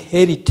Islamic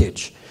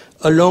heritage,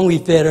 along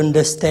with their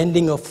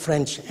understanding of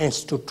French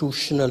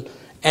institutional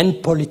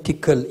and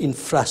political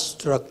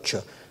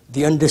infrastructure,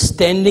 the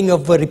understanding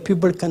of the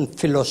Republican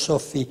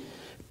philosophy,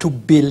 to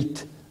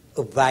build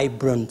a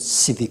vibrant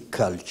civic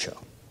culture.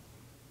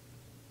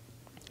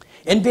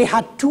 And they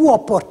had two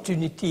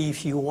opportunities,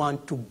 if you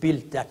want, to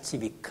build that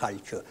civic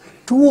culture.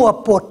 Two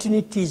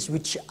opportunities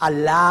which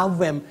allow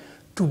them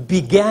to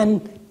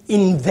begin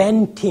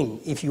inventing,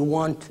 if you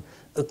want,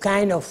 a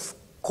kind of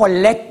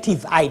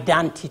collective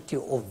identity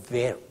of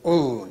their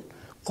own,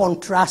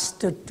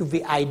 contrasted to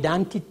the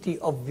identity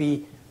of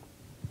the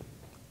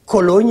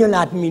colonial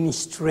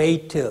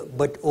administrator,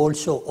 but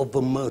also of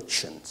the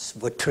merchants,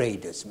 the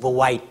traders, the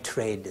white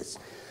traders.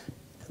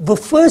 The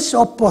first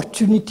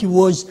opportunity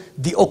was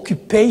the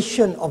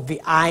occupation of the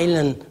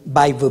island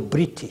by the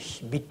British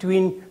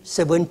between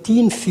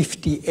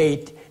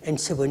 1758 and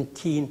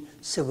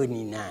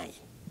 1779.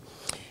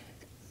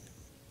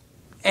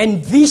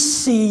 And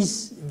this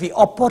is the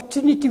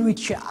opportunity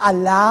which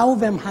allows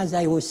them, as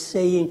I was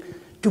saying,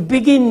 to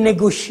begin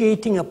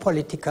negotiating a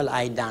political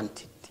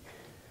identity.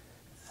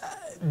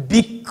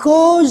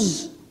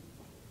 Because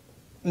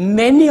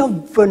many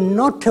of the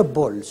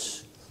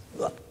notables,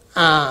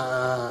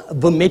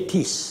 the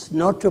Métis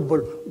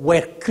notable,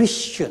 were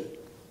Christian,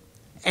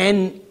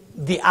 and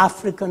the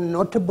African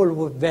notable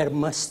were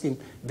Muslim,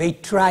 they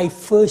tried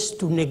first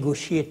to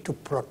negotiate to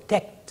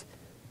protect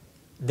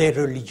their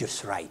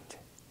religious right.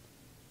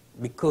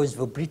 Because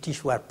the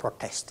British were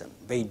Protestant,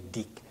 they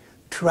did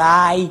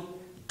try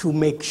to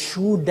make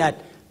sure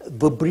that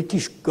the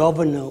British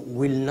governor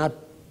will not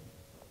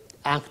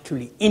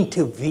actually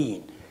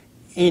intervene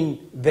in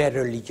their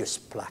religious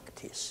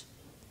practice.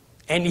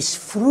 And it's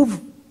through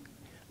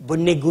the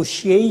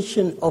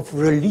negotiation of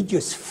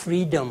religious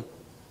freedom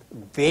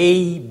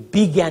they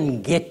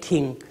began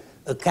getting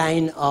a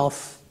kind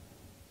of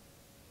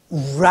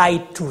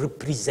right to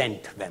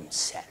represent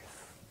themselves.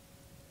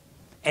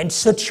 And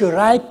such a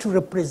right to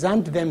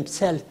represent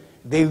themselves,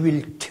 they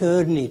will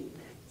turn it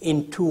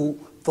into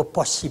the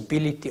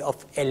possibility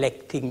of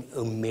electing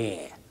a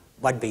mayor,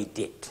 what they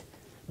did,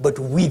 but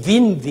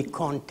within the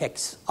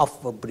context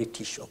of the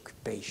British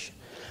occupation.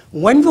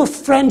 When the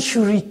French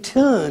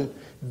returned,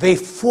 they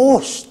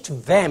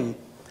forced them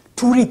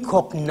to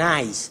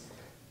recognize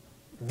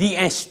the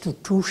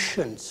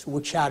institutions,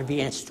 which are the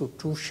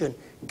institutions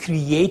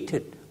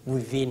created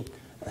within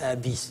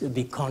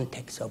the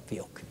context of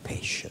the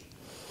occupation.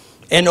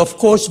 And of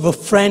course, the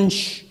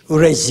French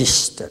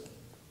resisted.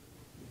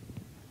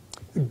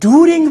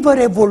 During the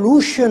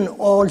revolution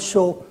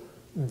also,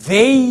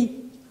 they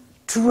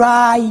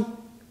tried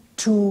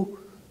to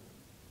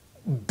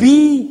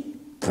be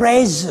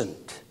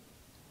present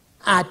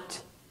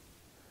at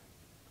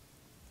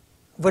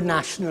the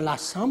National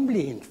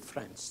Assembly in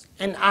France.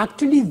 And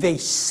actually they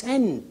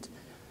sent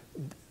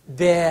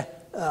their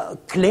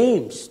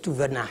claims to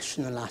the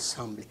National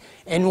Assembly.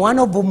 And one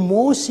of the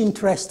most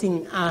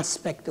interesting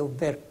aspects of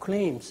their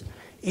claims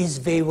is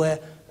they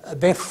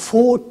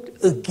fought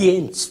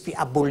against the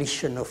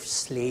abolition of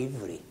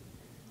slavery,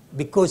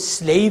 because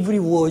slavery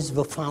was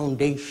the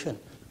foundation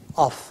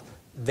of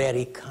their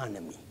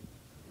economy.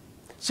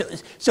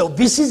 So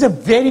this is a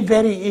very,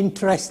 very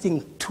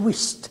interesting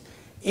twist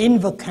in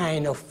the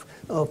kind of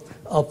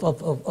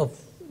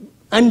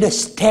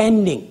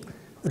understanding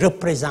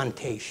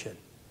representation.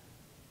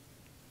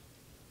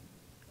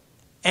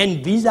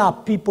 And these are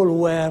people who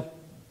were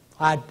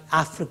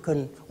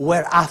African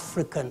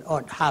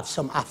or have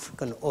some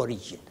African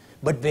origin,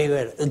 but they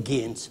were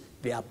against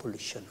the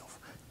abolition of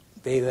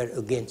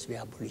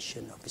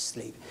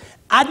slavery.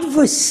 At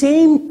the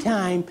same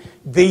time,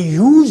 they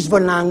used the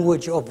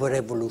language of the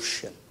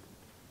revolution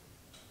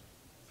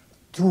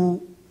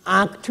to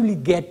actually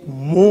get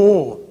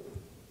more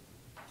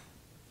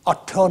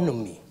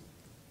autonomy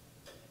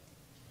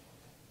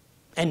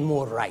and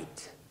more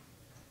right.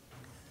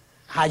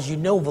 As you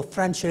know, the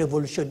French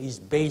Revolution is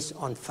based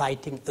on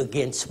fighting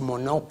against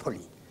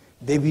monopoly.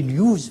 They will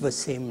use the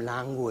same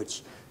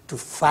language to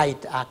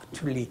fight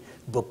actually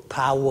the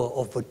power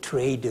of the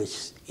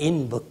traders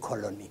in the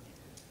colony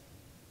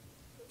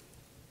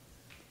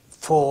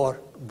for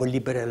the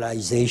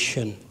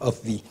liberalization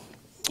of the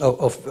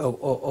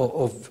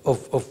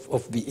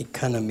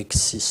economic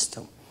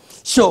system.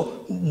 So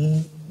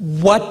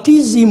what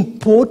is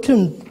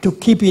important to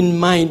keep in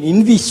mind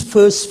in this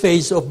first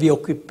phase of the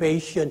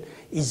occupation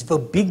is the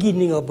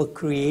beginning of the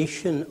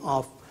creation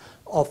of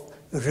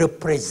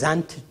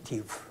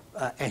representative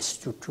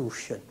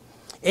institution.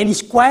 And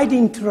it's quite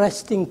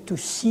interesting to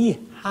see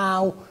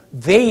how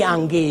they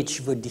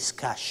engage the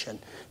discussion.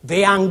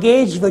 They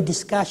engage the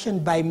discussion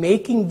by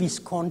making this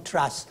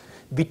contrast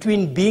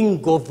between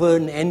being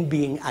governed and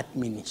being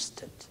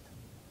administered.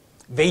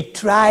 They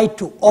try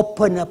to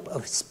open up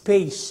a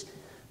space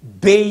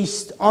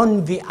based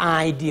on the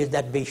idea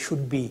that they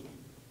should be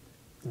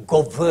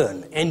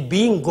governed, and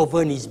being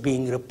governed is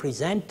being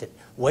represented.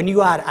 When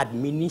you are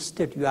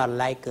administered, you are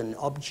like an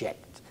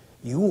object.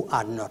 You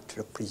are not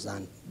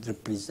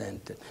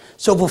represented.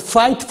 So the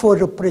fight for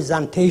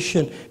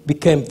representation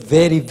became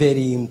very,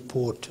 very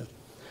important.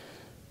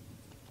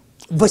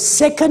 The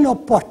second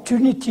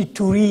opportunity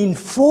to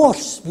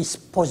reinforce this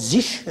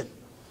position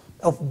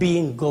of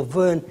being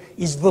governed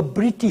is the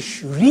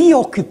British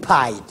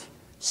reoccupied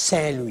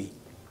Saint Louis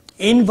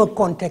in the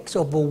context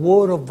of the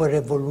War of the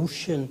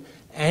Revolution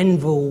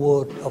and the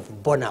War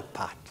of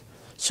Bonaparte.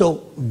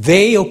 So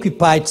they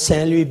occupied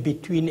Saint Louis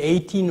between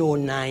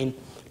 1809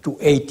 to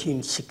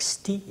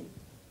 1816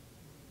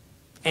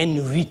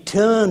 and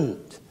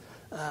returned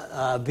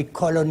the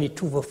colony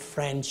to the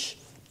French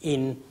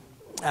in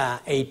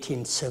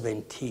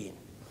 1817.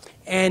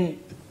 And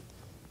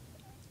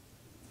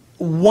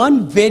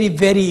one very,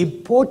 very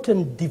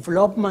important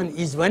development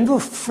is when the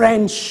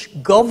French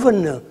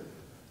governor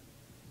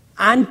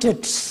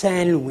entered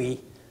Saint Louis,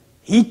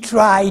 he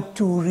tried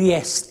to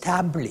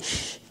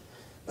reestablish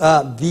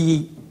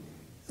the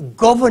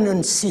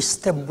governance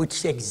system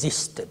which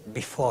existed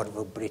before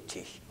the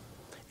British.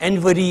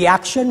 And the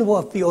reaction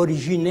of the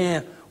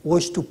originaire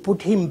was to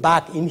put him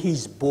back in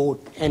his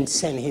boat and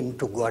send him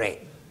to Gorée,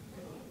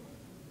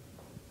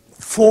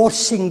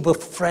 forcing the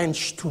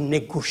French to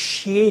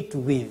negotiate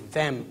with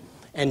them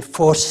and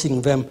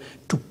forcing them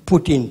to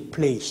put in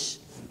place,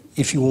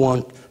 if you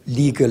want,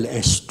 legal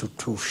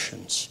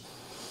institutions.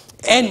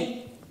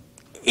 And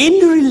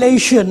in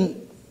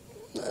relation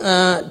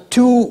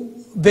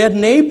to their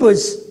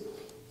neighbors,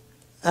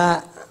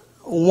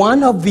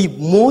 one of the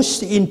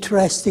most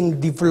interesting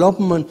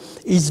developments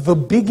is the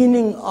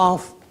beginning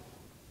of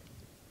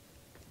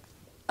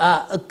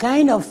a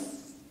kind of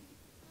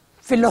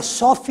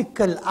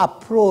philosophical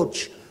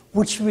approach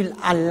which will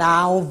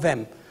allow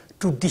them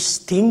to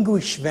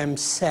distinguish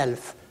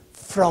themselves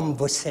from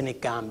the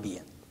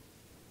Senegambian.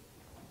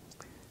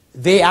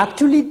 They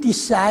actually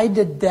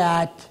decided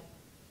that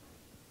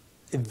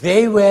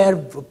they were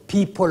the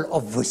people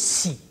of the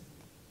sea.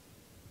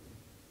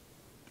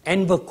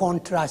 And the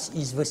contrast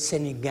is the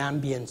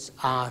Senegambians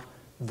are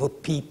the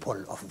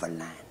people of the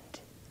land.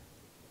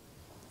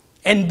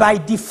 And by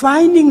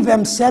defining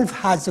themselves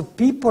as a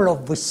people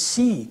of the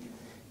sea,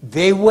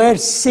 they were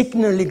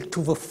signaling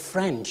to the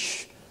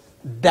French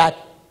that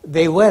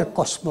they were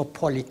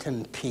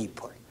cosmopolitan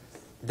people,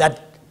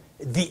 that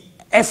the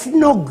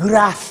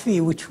ethnography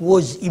which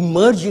was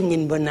emerging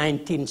in the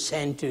 19th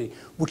century,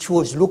 which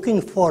was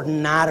looking for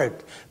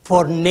narrative,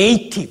 for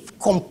native,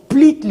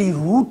 completely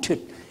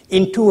rooted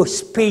into a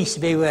space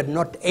they were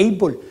not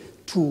able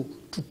to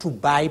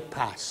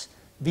bypass.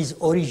 This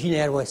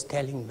originaire was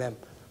telling them,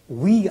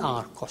 we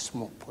are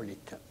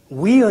cosmopolitan.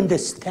 We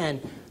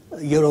understand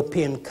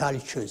European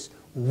cultures.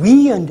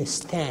 We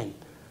understand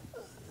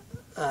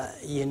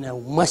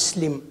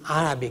Muslim,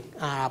 Arab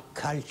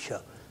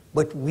culture,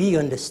 but we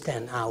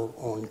understand our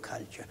own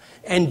culture.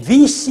 And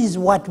this is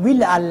what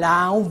will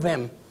allow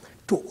them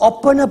to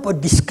open up a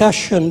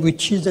discussion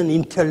which is an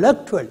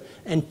intellectual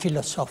and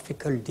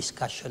philosophical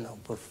discussion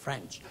of the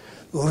French,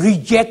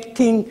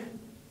 rejecting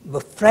the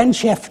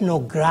French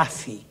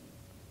ethnography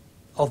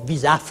of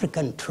these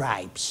African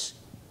tribes,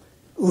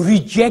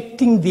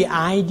 rejecting the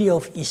idea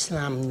of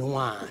Islam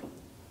noir,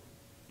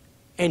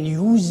 and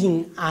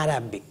using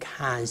Arabic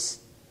as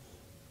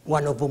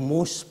one of the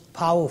most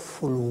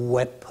powerful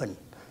weapons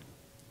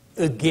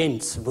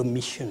against the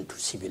mission to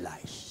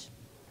civilize,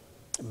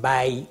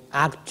 by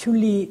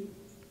actually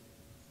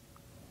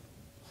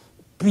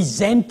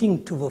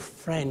presenting to the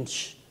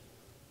French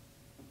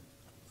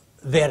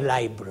their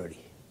library.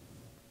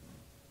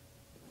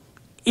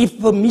 If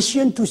the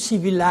mission to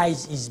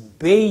civilize is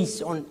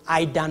based on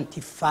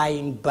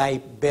identifying by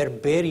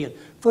barbarian,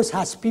 first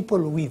as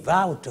people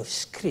without a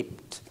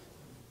script,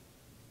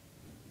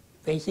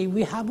 they say,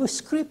 we have a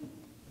script.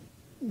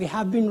 We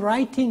have been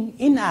writing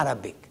in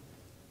Arabic.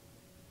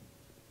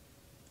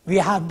 We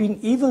have been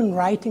even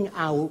writing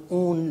our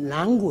own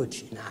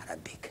language in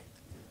Arabic.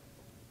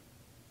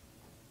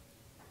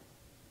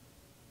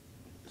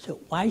 So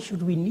why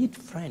should we need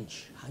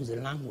French as a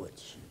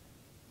language?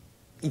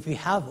 if we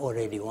have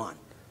already one.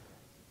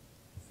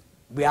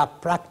 We are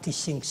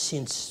practicing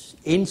since,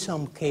 in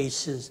some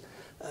cases,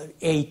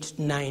 8,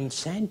 9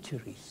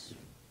 centuries.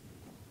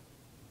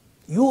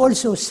 You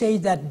also say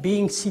that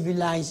being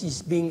civilized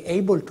is being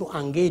able to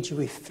engage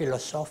with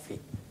philosophy.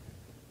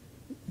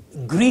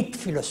 Greek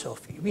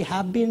philosophy. We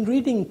have been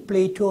reading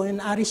Plato and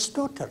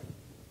Aristotle.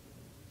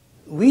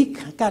 We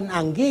can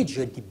engage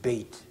a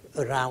debate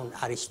around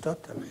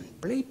Aristotle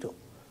and Plato.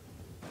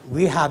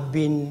 We have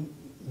been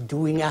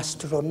doing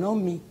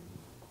astronomy.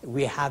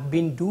 We have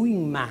been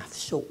doing math.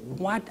 So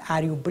what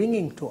are you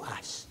bringing to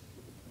us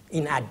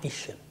in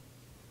addition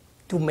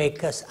to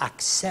make us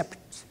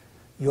accept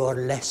your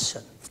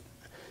lesson?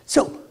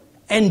 So,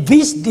 and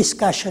this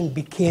discussion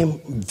became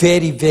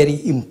very,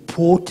 very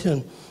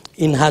important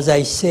in, as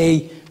I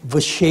say,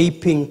 the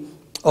shaping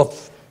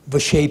of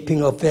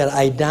their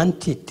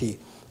identity.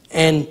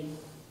 And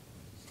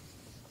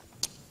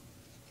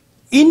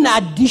in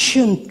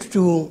addition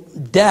to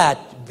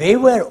that, they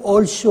were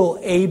also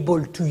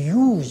able to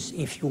use,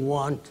 if you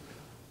want,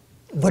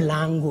 the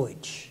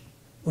language,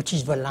 which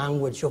is the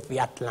language of the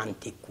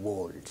Atlantic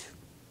world.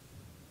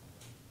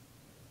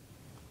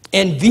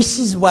 And this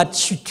is what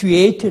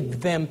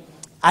situated them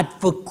at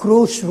the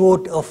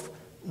crossroad of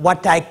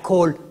what I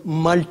call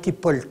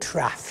multiple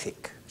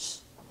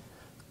traffics,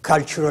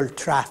 cultural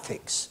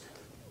traffics.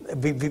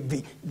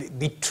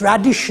 The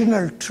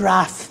traditional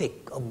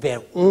traffic of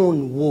their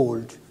own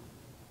world,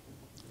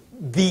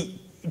 the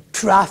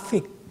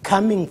traffic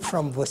coming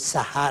from the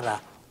Sahara,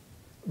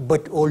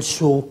 but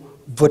also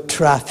the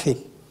traffic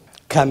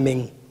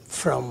coming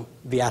from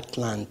the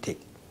Atlantic.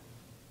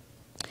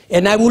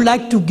 And I would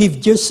like to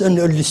give just an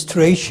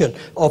illustration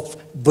of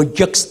the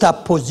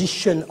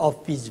juxtaposition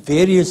of these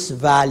various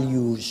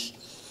values,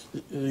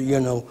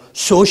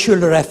 social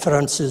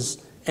references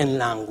and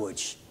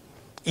language.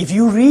 If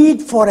you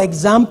read, for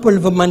example,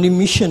 the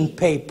Manumission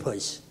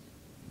Papers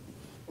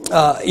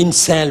in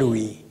Saint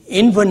Louis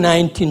in the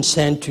 19th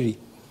century,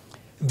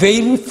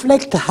 they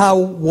reflect how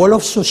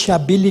Wolof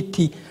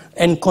sociability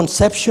and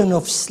conception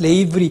of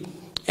slavery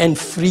and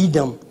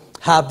freedom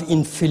have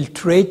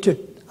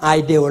infiltrated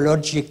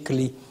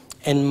ideologically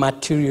and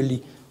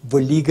materially the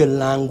legal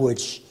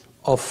language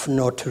of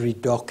notary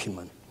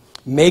document,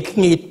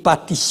 making it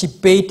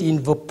participate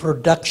in the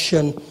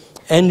production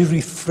and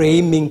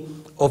reframing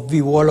of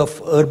the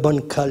Wolof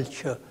urban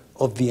culture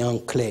of the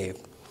enclave.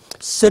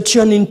 Such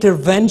an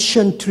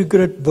intervention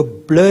triggered the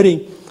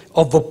blurring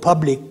of the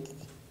public,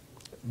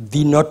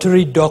 the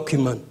notary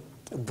document,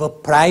 the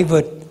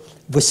private,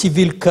 the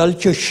civil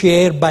culture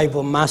shared by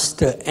the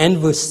master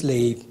and the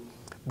slave,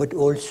 but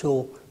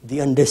also the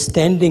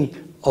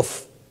understanding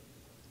of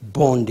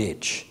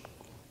bondage.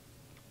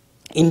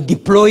 In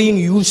deploying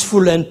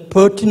useful and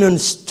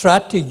pertinent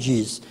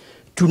strategies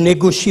to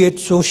negotiate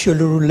social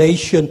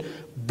relations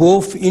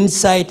both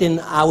inside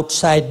and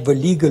outside the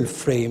legal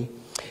frame,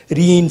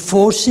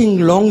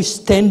 reinforcing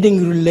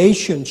long-standing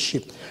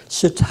relationships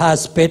such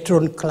as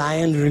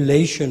patron-client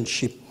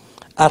relationship,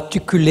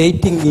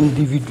 articulating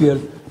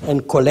individual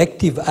and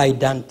collective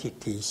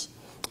identities,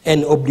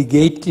 and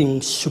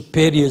obligating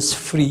superiors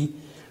free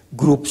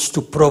groups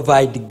to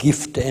provide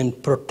gift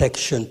and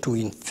protection to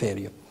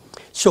inferior.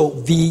 So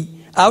the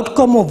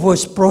outcome of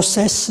those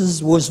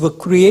processes was the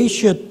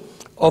creation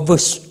of a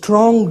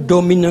strong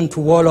dominant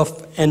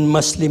Wolof and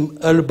Muslim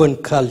urban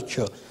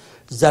culture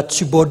that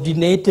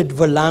subordinated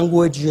the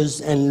languages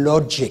and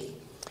logic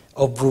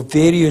of the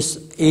various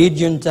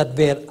agents that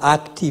were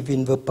active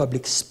in the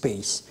public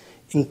space,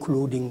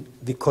 including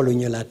the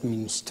colonial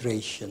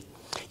administration.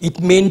 It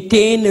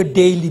maintained on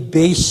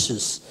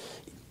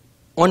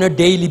a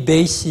daily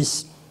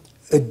basis,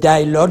 a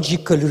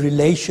dialogical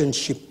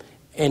relationship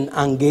and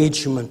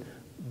engagement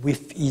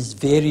with its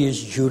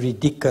various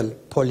juridical,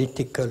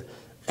 political,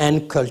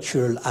 and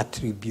cultural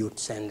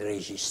attributes and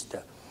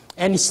register.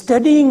 And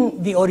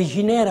studying the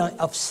originaire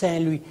of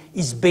Saint Louis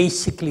is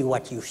basically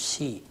what you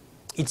see.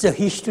 It's a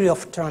history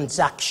of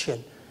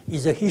transaction,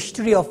 it's a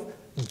history of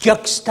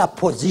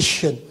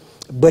juxtaposition,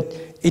 but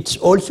it's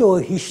also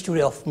a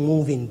history of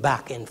moving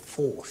back and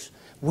forth,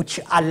 which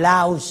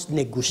allows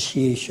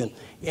negotiation,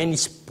 and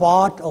is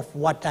part of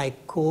what I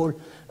call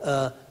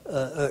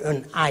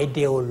an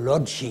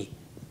ideology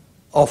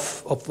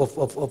of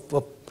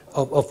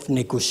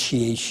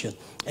negotiation.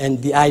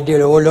 And the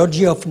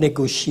ideology of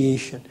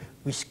negotiation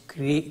which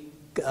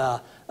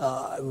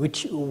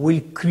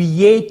will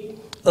create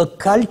a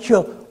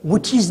culture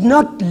which is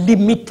not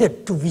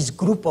limited to this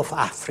group of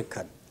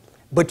Africans,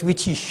 but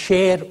which is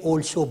shared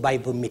also by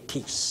the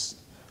Métis.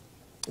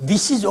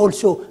 This is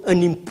also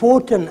an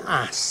important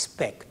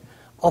aspect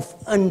of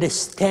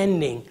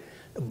understanding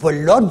the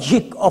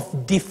logic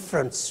of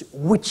difference,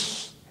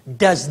 which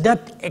does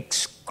not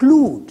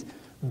exclude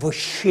the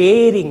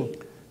sharing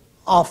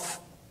of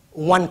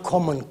one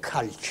common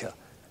culture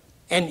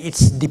and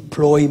its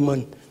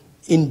deployment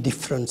in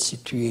different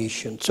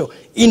situations. So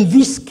in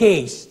this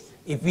case,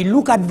 if we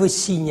look at the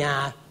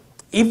Signard,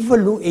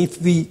 if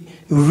we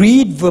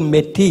read the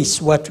Métis,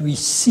 what we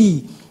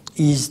see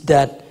is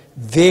that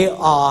they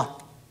are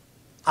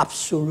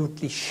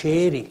absolutely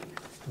sharing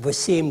the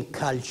same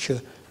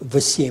culture,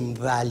 the same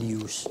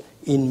values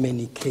in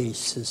many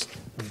cases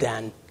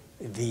than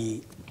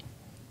the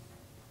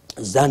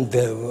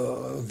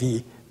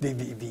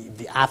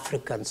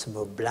Africans,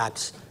 the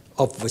blacks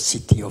of the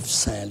city of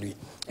Saint Louis.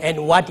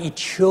 And what it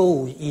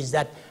shows is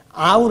that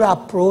our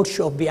approach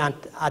of the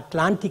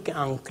Atlantic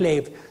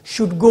enclave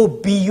should go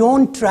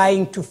beyond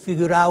trying to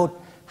figure out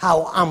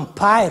how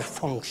empire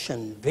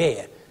functioned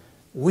there.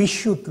 We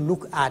should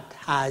look at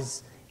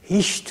as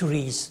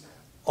histories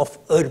of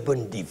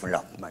urban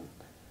development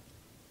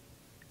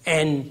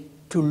and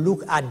to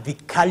look at the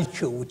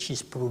culture which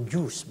is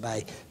produced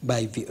by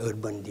the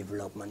urban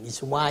development.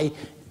 It's why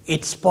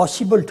it's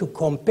possible to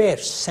compare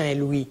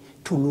Saint Louis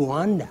to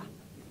Luanda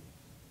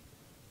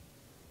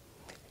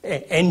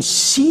and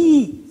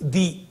see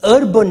the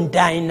urban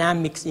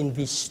dynamics in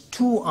these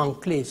two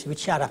enclaves,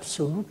 which are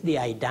absolutely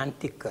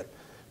identical.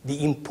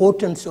 The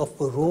importance of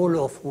the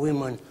role of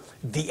women,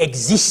 the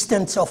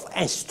existence of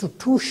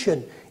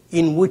institutions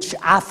in which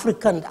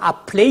Africans are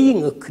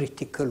playing a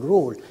critical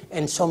role,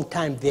 and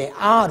sometimes they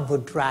are the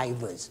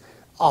drivers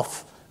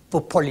of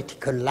the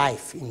political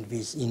life in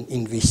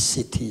these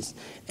cities.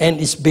 And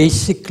it's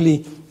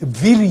basically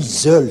the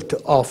result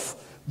of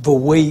the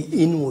way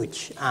in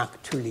which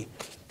actually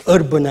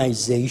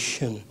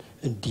urbanization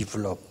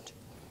developed.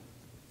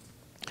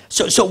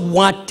 So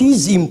what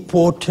is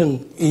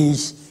important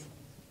is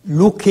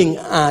looking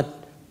at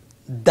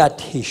that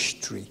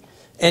history.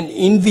 And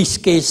in this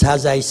case,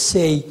 as I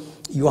say,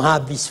 you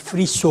have these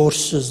three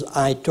sources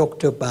I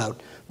talked about: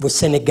 the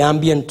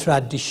Senegambian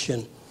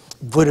tradition,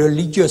 the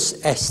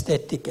religious,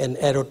 aesthetic, and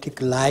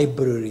erotic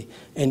library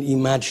and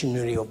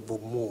imaginary of the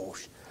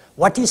Moors.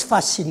 What is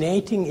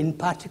fascinating, in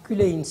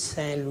particular in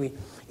Saint Louis,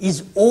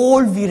 is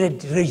all the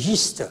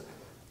register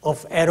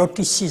of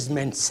eroticism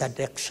and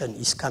seduction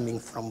is coming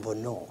from the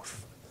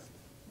north.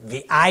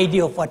 The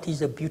idea of what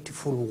is a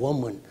beautiful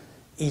woman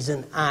is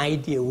an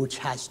idea which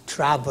has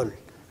traveled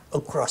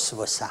across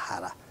the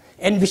Sahara,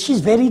 and which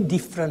is very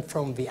different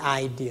from the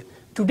idea.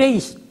 Today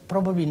is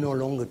probably no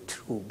longer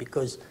true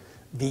because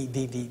the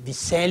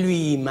Saint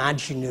Louis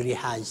imaginary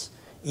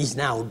is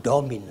now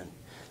dominant.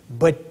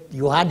 But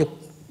you had a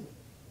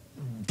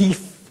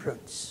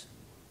difference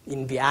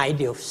in the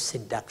idea of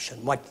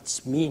seduction, what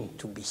it means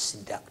to be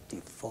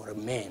seductive for a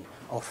man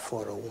or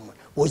for a woman,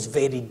 was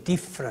very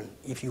different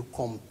if you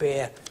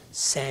compare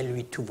Saint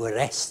Louis to the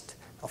rest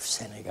of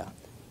Senegal,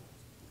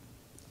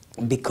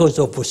 because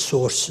of the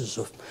sources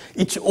of.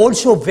 It's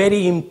also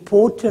very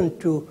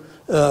important to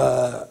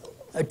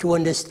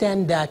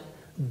understand that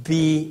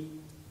the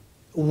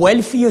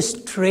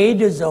wealthiest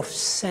traders of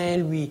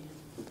Saint Louis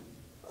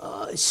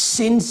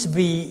since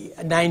the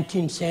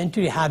 19th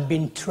century have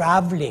been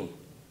traveling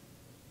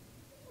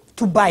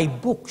to buy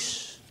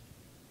books,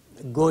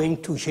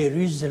 going to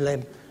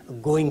Jerusalem,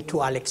 going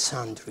to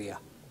Alexandria,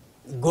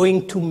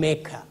 going to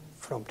Mecca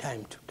from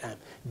time to time.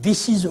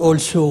 This is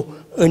also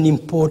an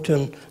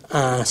important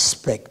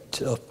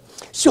aspect.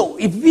 So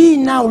if we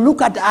now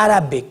look at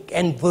Arabic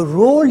and the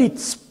role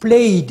it's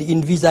played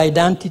in this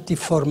identity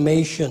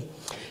formation,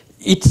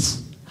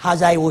 it's,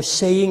 as I was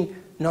saying,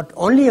 not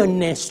only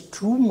an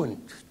instrument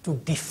to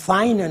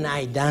define an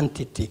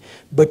identity,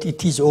 but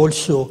it is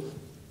also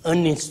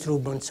an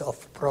instrument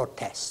of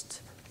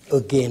protest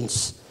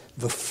against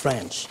the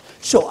French.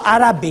 So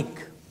Arabic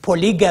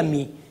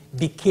polygamy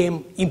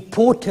became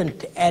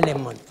important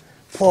element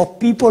for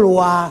people who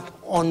are,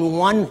 on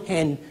one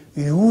hand,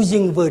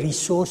 using the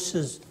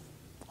resources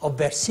of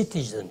their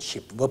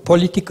citizenship, the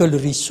political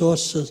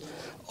resources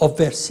of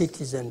their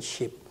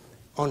citizenship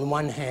on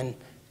one hand,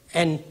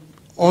 and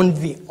on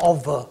the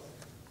other,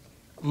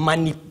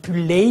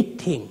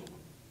 manipulating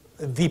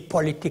the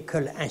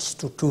political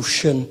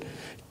institution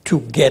to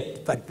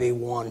get what they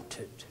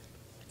wanted.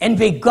 And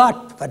they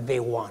got what they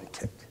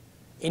wanted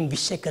in the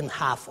second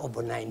half of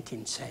the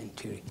 19th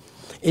century.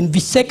 In the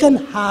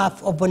second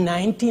half of the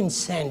 19th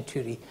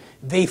century,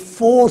 they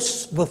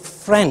forced the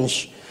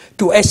French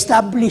to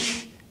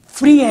establish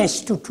free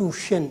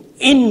institutions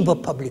in the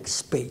public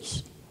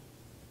space.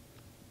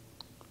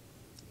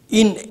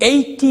 In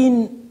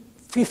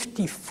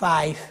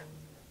 1855,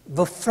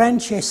 the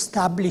French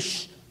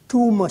established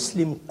 2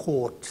 Muslim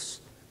courts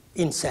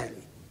in Saint Louis.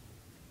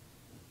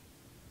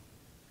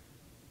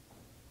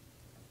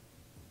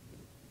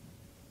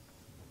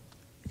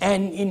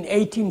 And in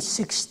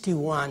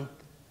 1861,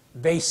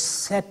 they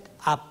set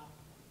up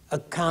a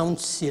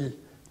council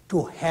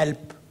to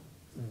help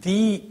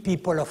the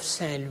people of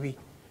Saint Louis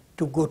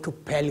to go to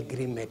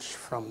pilgrimage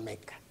from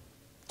Mecca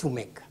to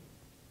Mecca.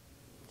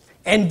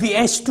 And the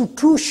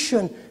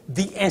institution,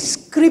 the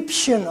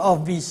inscription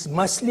of this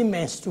Muslim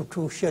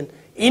institution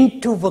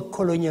into the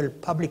colonial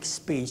public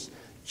space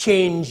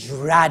changed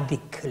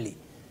radically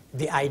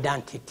the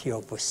identity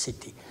of the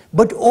city,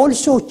 but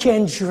also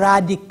changed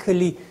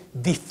radically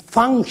the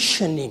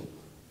functioning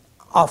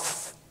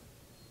of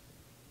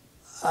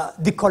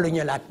the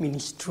colonial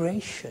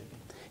administration.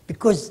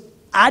 Because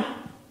at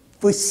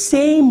the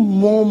same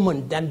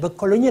moment that the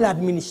colonial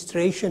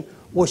administration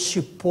was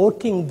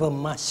supporting the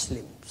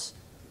Muslims,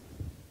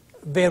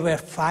 they were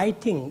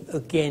fighting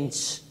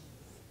against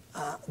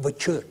the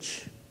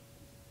church.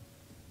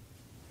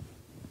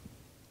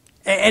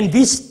 And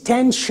this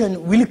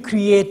tension will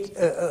create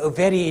a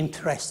very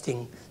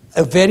interesting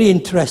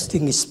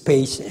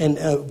space and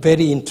a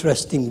very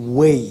interesting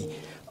way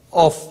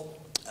of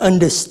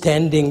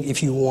understanding,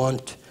 if you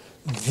want,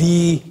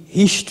 the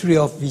history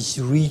of this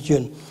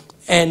region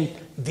and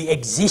the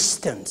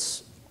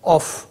existence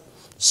of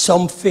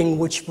something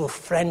which the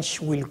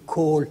French will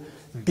call,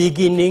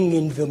 beginning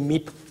in the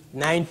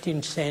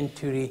mid-19th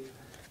century,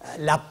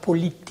 la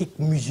politique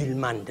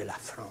musulmane de la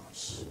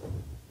France.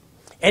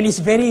 And it's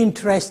very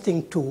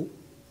interesting to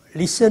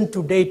listen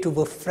today to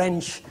the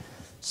French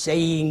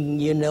saying,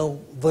 you know,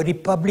 the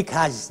Republic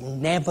has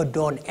never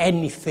done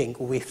anything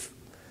with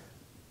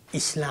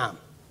Islam.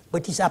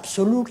 But it's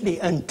absolutely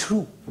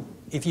untrue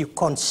if you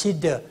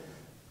consider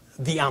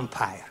the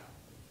empire.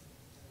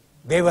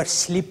 They were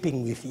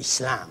sleeping with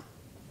Islam.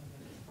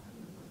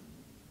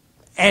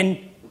 And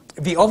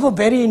the other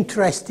very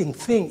interesting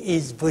thing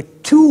is the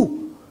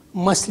two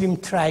Muslim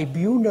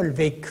tribunals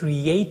they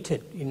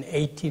created in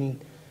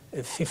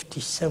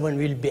 1857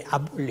 will be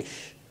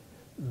abolished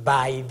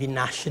by the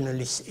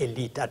nationalist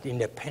elite at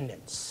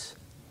independence.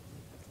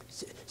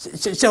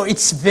 So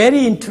it's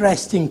very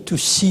interesting to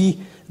see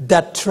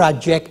that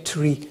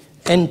trajectory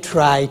and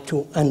try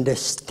to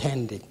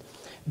understand it.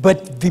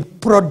 But the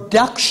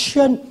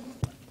production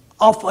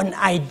of an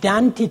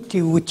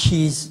identity which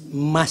is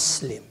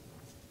Muslim,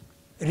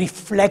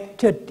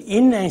 reflected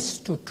in an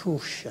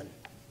institution,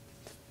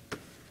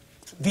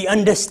 the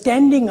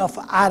understanding of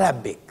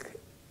Arabic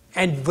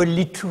and the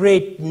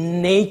literate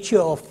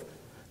nature of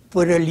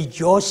the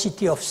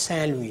religiosity of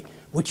Saint Louis,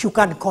 which you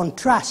can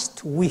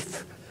contrast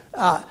with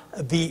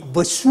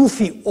the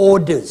Sufi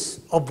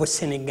orders of the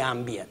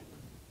Senegambian.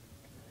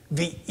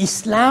 The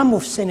Islam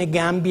of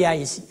Senegambia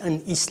is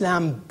an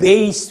Islam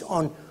based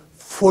on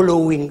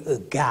following a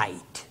guide.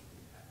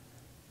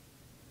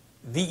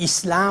 The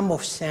Islam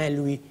of Saint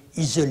Louis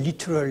is a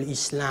literal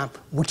Islam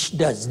which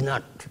does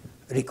not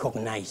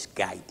recognize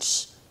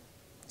guides.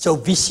 So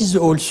this is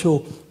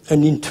also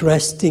an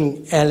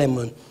interesting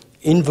element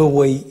in the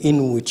way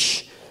in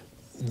which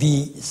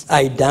the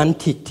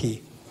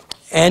identity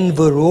and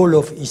the role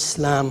of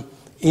Islam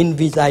in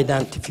this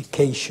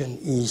identification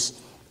is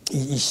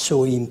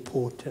so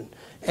important.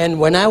 And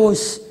when I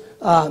was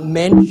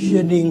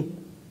mentioning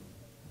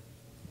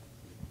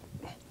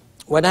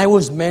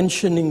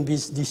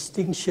this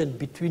distinction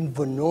between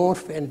the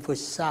North and the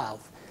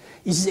South,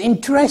 it's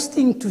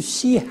interesting to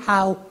see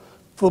how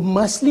the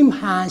Muslim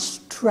has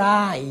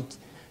tried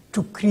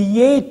to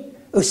create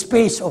a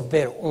space of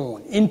their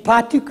own, in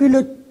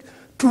particular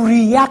to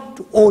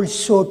react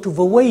also to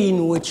the way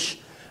in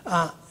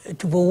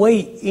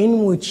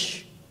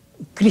which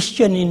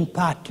Christians in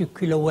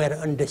particular were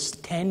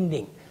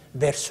understanding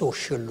their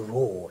social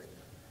role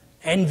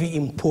and the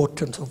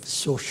importance of the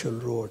social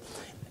role.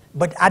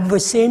 But at the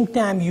same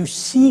time, you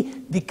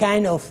see the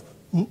kind of,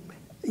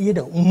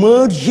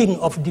 merging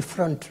of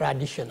different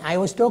traditions. I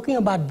was talking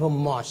about the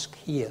mosque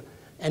here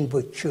and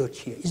the church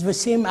here. It's the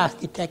same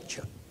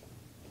architecture,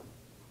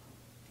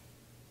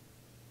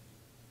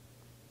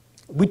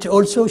 which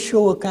also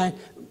show a kind.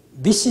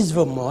 This is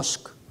the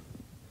mosque.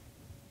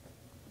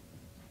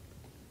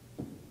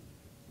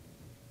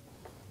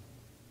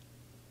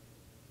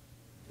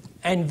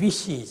 And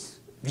this is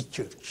the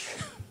church.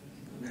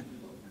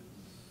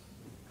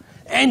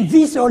 And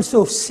this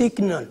also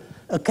signals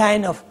a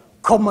kind of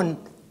common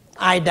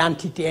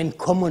identity and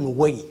common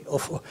way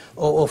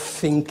of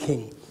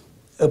thinking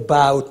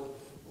about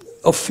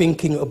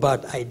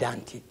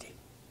identity.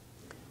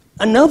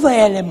 Another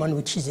element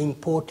which is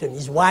important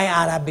is why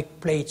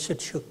Arabic played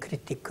such a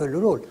critical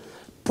role.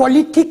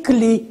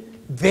 Politically,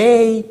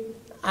 they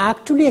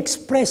actually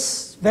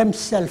express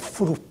themselves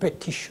through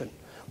petition.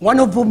 One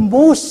of the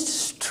most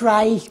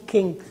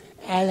striking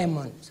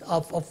elements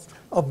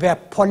of their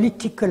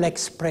political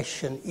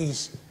expression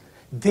is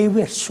they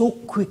were so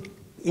quick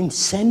in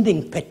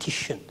sending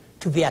petition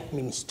to the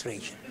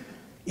administration.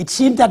 It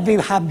seemed that they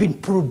have been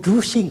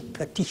producing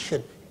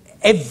petition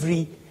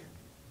every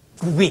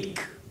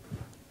week.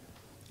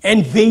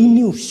 And they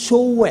knew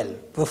so well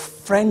the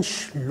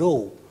French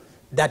law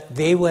that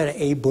they were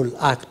able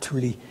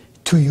actually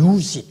to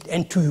use it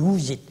and to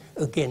use it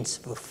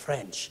against the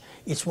French.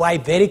 It's why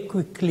very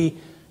quickly,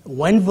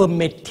 when the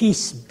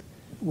Métis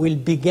will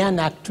begin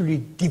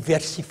actually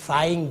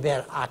diversifying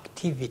their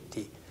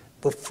activity,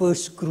 the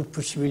first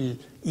groups will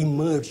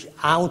emerge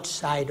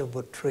outside of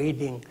the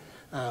trading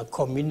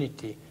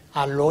community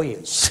are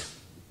lawyers.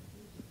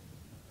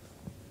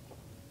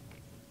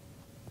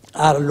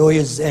 Are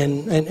lawyers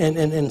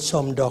and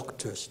some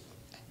doctors.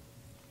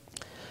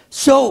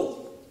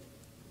 So,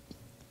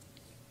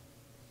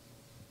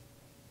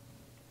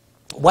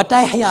 what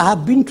I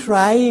have been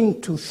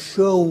trying to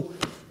show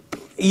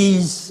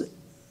is,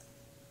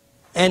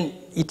 and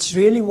it's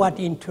really what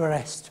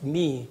interests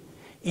me,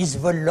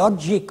 is the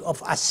logic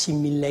of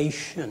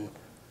assimilation.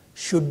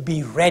 Should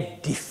be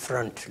read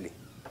differently.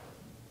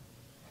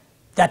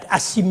 that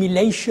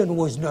assimilation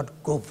was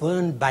not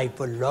governed by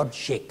the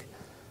logic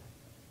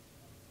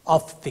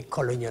of the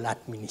colonial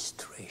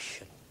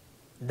administration,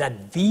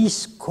 that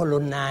these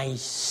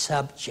colonized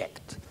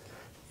subjects,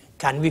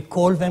 can we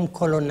call them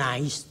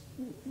colonized,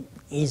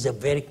 is a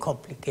very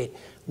complicated,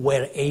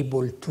 were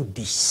able to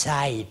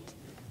decide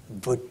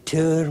the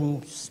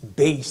terms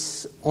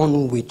based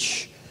on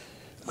which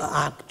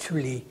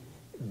actually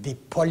the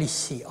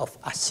policy of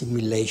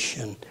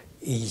assimilation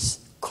is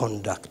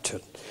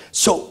conducted.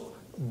 So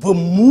the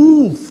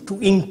move to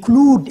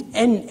include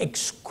and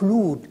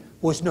exclude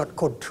was not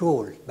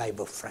controlled by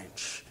the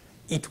French.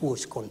 It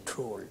was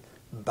controlled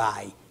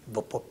by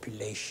the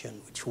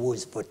population, which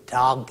was the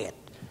target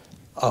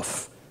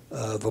of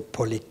the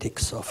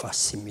politics of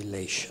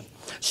assimilation.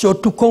 So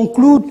to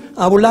conclude,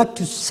 I would like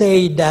to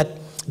say that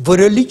the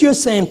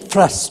religious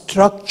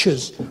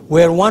infrastructures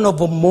were one of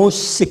the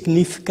most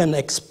significant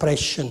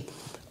expressions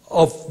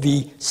of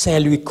the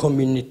Saint Louis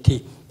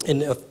community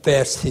and of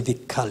their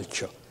civic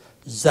culture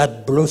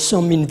that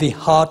blossom in the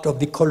heart of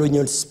the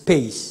colonial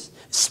space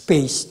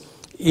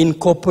in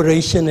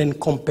cooperation and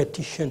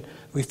competition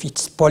with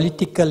its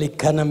political,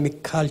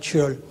 economic,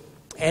 cultural,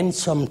 and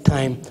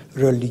sometimes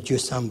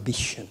religious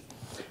ambition.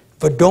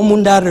 The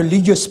Domunda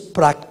religious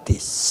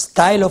practice,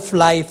 style of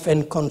life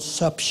and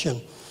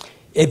consumption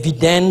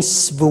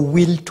evidence the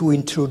will to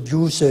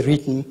introduce a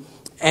rhythm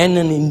and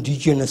an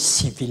indigenous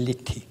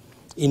civility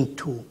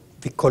into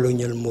the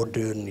colonial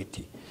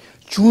modernity,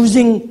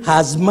 choosing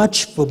as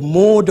much the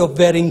mode of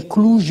their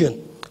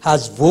inclusion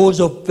as those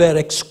of their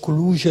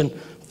exclusion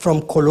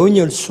from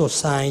colonial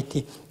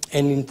society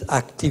and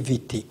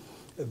activity.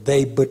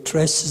 They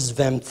buttresses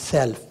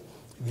themselves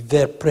with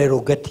their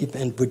prerogative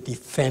and the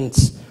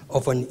defense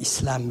of an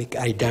Islamic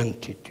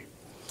identity.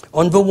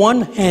 On the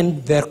one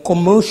hand, their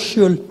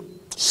commercial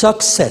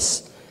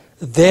success,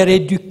 their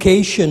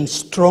education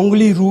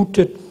strongly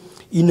rooted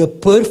in a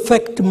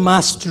perfect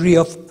mastery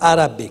of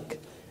Arabic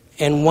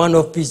and one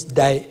of its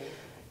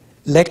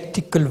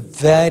dialectical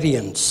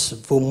variants,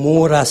 the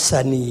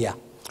Morasaniya,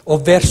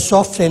 of their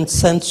soft and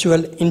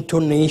sensual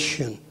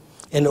intonation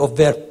and of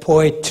their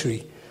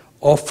poetry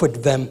offered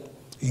them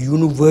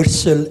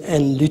universal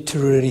and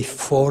literary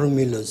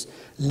formulas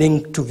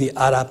linked to the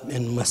Arab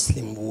and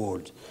Muslim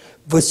world.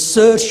 The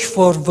search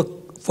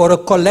for a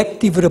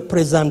collective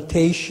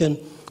representation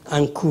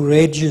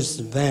encourages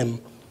the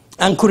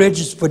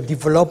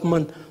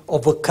development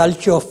of a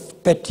culture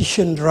of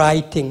petition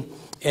writing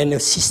and a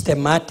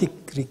systematic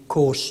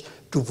recourse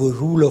to the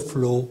rule of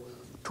law,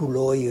 to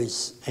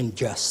lawyers and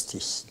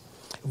justice.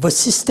 The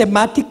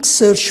systematic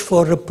search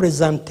for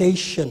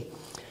representation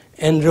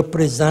and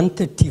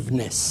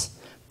representativeness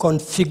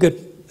configured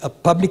a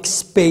public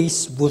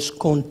space whose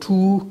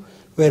contours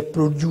were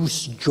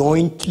produced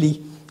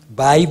jointly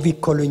by the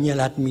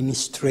colonial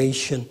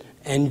administration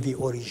and the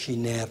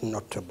originaire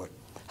notable.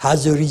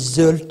 As a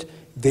result,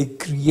 they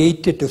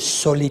created a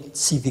solid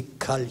civic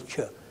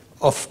culture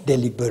of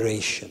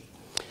deliberation.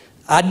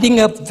 Adding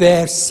up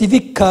their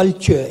civic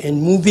culture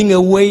and moving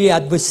away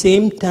at the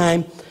same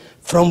time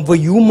from the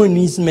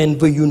humanism and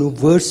the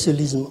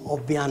universalism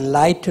of the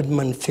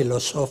Enlightenment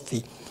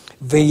philosophy,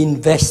 they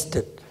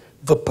invested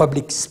the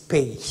public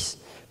space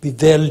with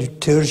their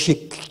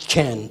liturgic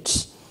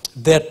chants,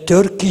 their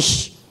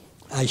Turkish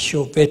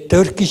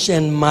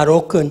and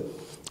Moroccan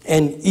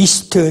and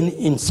Eastern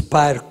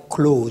inspired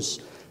clothes,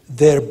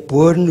 their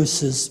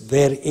burnuses,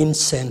 their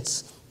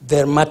incense,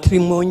 their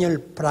matrimonial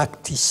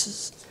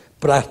practices,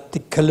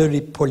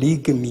 particularly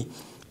polygamy,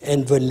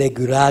 and the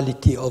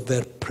regularity of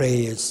their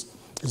prayers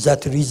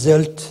that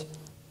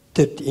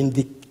resulted in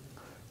the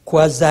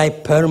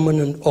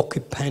quasi-permanent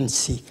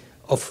occupancy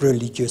of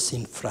religious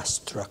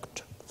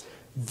infrastructure.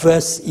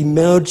 Thus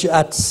emerged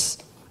as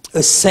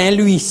a Saint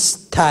Louis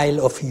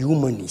style of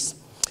humanism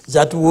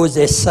that was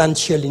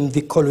essential in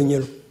the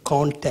colonial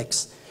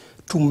context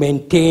to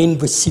maintain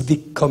the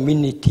civic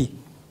community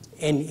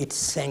and its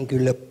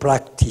singular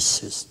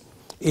practices,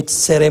 its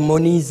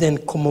ceremonies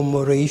and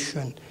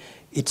commemoration,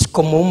 its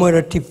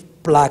commemorative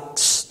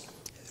plaques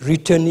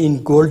written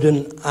in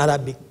golden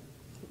Arabic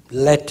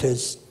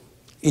letters,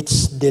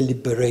 its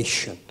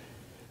deliberation,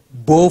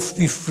 both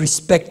with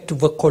respect to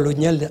the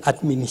colonial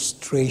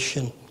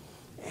administration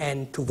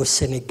and to the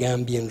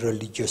Senegambian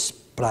religious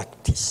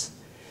practice.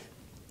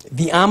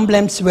 The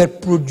emblems were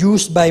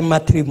produced by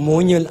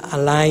matrimonial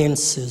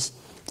alliances,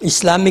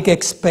 Islamic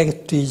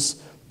expertise,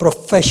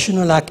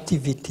 professional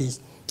activities,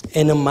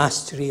 and a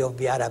mastery of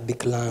the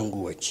Arabic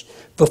language.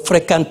 The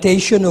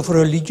frequentation of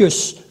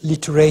religious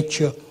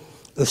literature,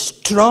 a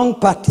strong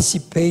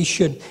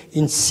participation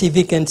in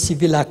civic and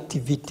civil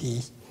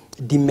activities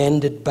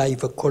demanded by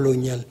the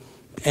colonial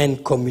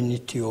and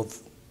community of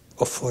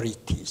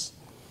authorities.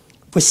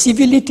 The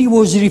civility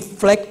was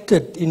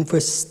reflected in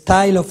the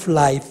style of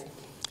life,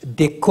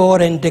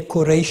 decor and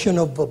decoration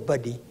of the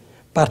body,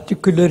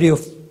 particularly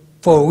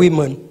for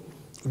women,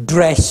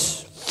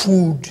 dress,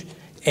 food,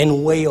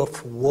 and way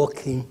of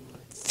walking,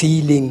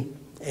 feeling,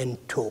 and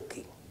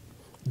talking.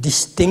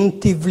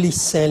 Distinctively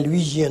Saint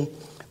Louisian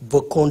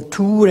The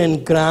contour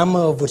and grammar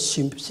of a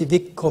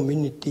civic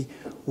community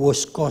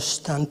was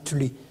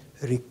constantly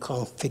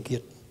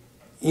reconfigured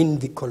in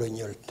the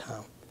colonial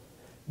town.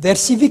 Their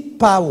civic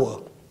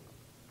power,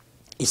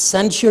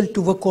 essential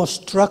to the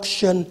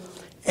construction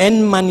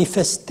and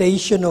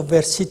manifestation of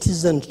their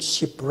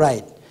citizenship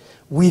right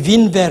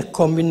within their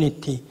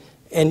community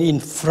and in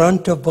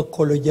front of the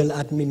colonial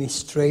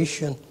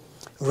administration,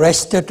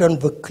 rested on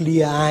the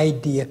clear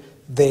idea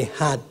they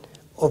had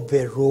of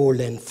their role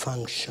and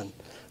function.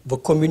 The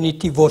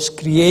community was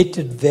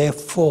created,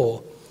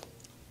 therefore,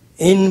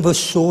 in the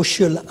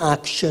social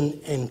action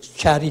and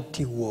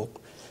charity work.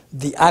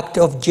 The act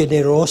of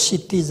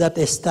generosity that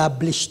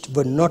established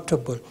the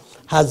notable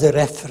has a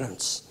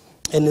reference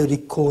and a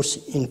recourse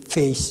in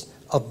face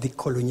of the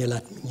colonial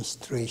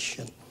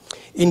administration.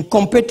 In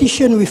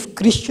competition with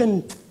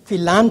Christian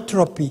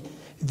philanthropy,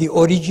 the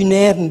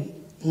originaire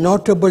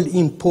notable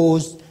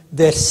imposed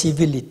their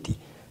civility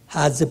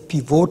as a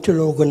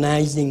pivotal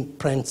organizing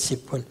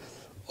principle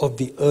of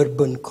the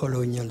urban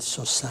colonial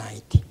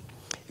society.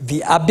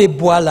 The Abbé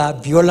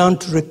Boila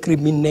violent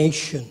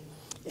recrimination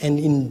and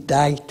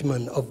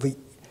indictment of the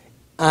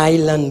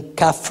island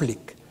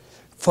Catholic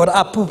for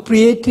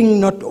appropriating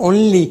not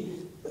only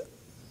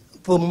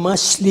the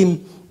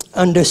Muslim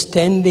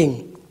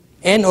understanding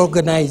and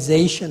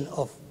organization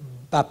of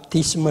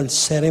baptismal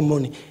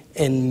ceremony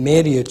and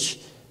marriage,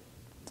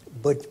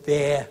 but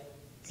their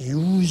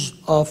use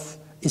of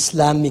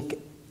Islamic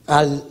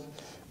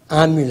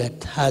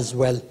amulet as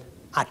well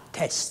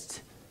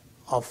attest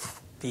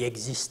of the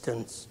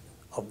existence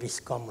of this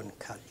common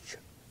culture.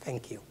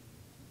 Thank you.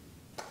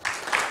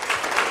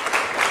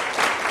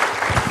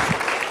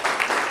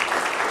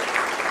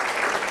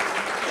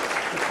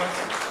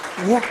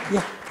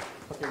 Yeah.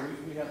 Okay,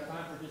 we have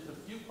time for just a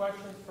few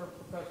questions for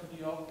Professor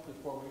Diop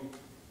before we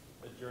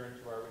adjourn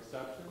to our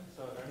reception.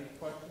 So are there any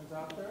questions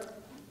out there?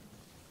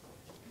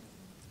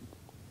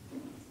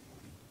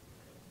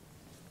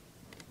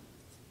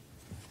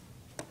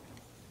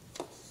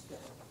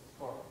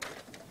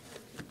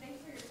 Thanks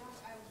for your talk.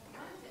 I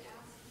wanted to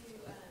ask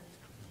you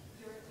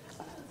your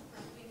touchstones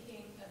for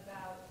thinking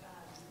about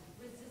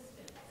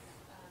resistance,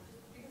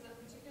 just because I'm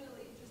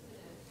particularly interested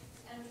in it,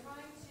 and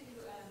trying to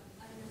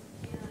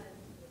understand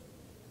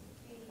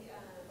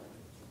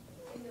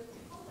in the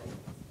public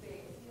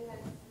space. You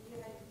had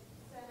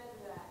said that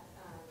there are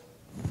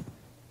issues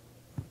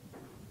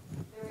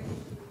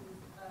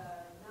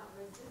not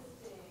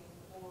resisting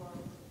or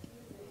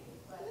refusing,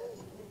 but of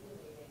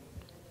manipulating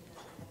in a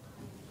kind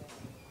way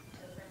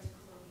the French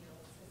colonial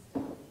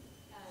system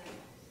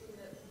in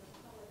the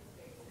public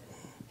spaces,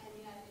 and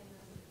yet in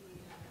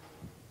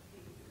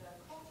the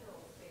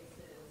cultural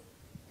spaces,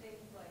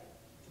 things like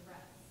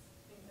dress,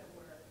 things that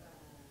were sort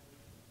of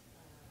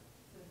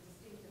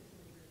distinctive to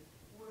the group,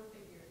 were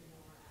figured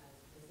more as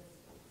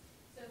resistance.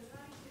 So I'm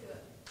trying to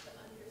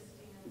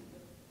understand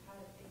how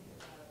to think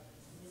about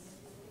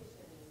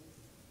manipulation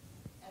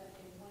as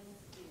in one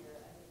sphere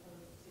as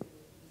opposed to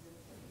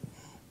resistance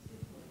to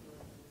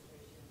colonial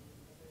administration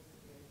in other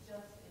spheres,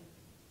 just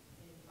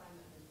in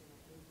fragmenting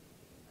and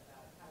thinking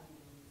about how do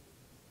you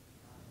use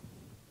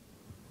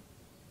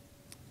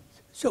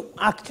So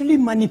actually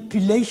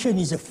manipulation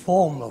is a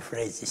form of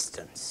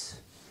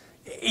resistance.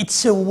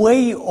 It's a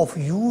way of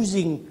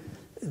using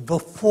the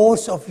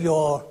force of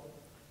your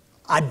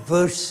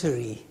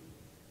adversary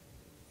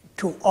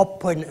to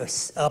open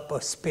up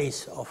a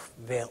space of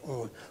their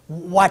own.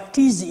 What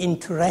is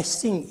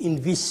interesting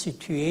in this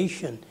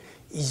situation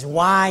is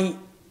why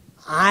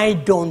I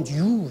don't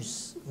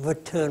use the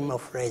term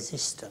of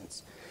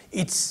resistance.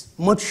 It's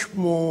much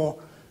more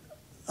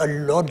a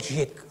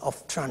logic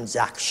of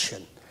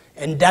transaction.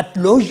 And that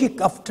logic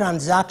of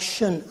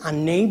transaction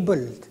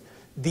enabled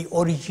the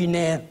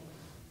originaire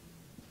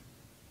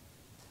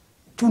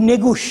to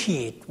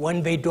negotiate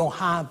when they don't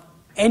have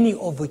any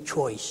other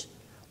choice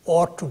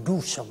or to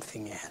do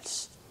something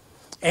else.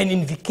 And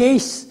in the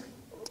case,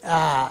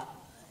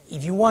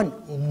 if you want,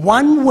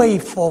 one way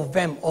for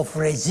them of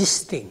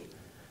resisting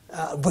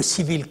the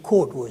civil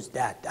code was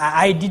that.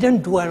 I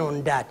didn't dwell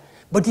on that,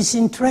 but it's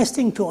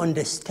interesting to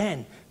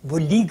understand the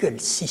legal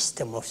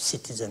system of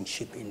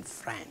citizenship in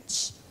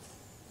France.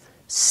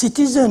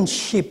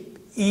 Citizenship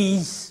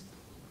is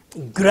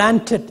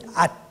granted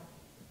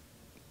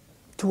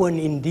to an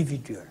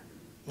individual,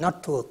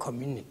 not to a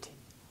community.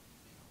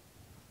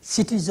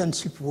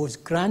 Citizenship was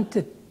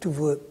granted to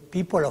the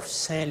people of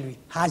Saint Louis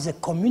as a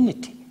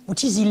community,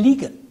 which is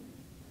illegal.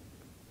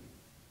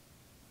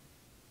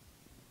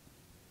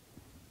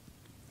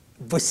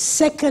 The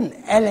second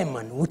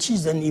element, which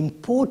is an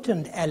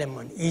important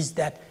element, is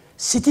that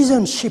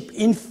citizenship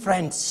in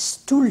France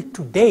still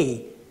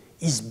today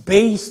is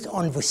based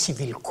on the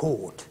civil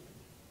code.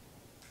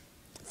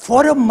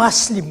 For a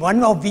Muslim,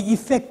 one of the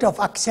effects of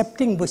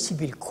accepting the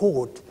civil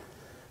code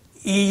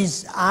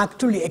is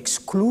actually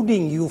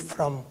excluding you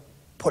from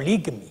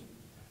polygamy.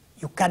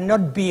 You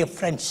cannot be a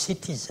French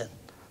citizen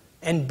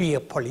and be a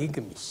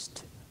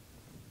polygamist.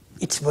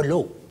 It's the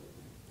law.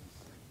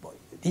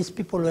 These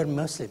people were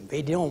Muslim.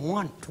 They don't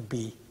want to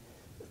be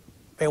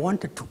They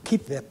wanted to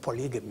keep their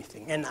polygamy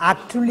thing. And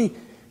actually,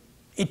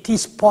 it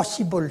is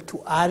possible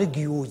to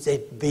argue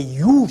that they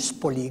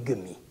used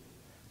polygamy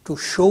to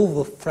show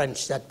the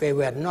French that they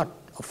were not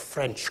of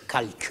French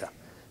culture.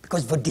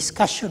 Because the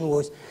discussion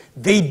was,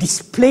 they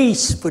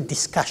displaced the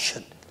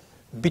discussion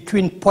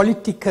between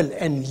political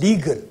and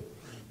legal,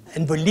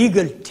 and the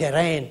legal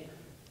terrain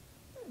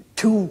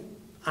to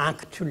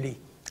actually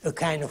a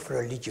kind of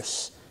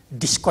religious,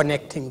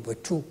 disconnecting the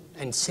two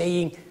and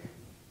saying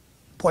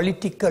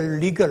political,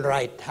 legal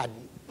right had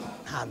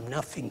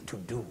nothing to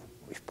do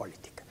with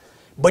political.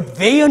 But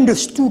they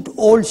understood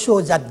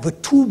also that the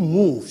two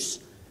moves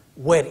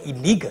were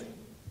illegal.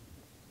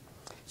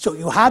 So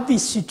you have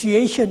this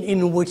situation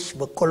in which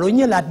the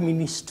colonial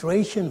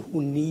administration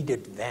who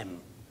needed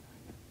them,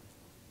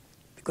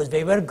 because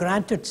they were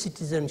granted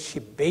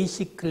citizenship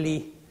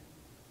basically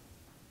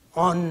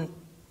on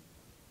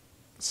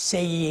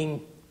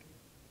saying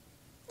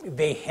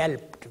they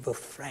helped the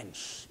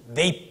French.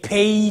 They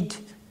paid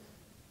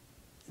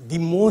the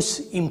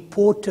most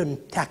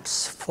important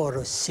tax for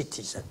a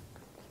citizen,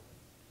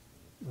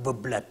 the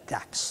blood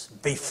tax.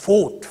 They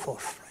fought for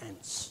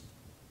France.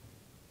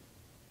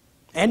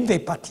 And they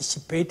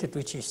participated,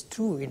 which is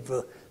true, in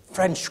the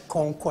French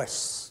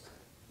conquests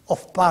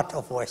of part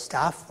of West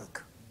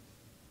Africa.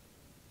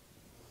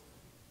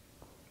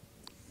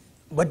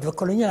 But the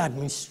colonial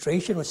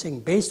administration was saying,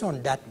 based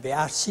on that, they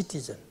are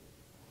citizens.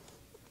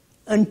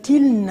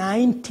 Until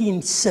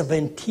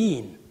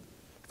 1917,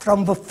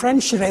 from the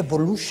French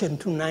Revolution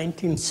to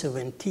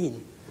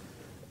 1917,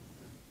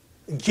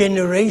 a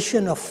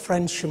generation of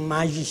French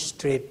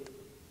magistrates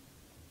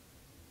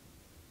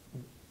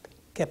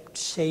kept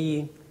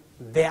saying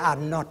they are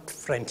not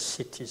French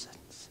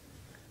citizens.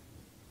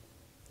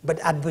 But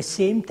at the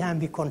same time,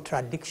 the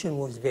contradiction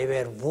was they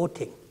were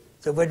voting.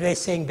 So when they were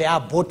saying they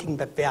are voting,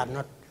 but they are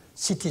not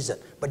citizen,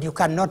 but you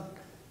cannot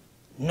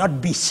not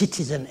be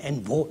citizen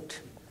and vote.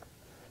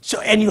 So,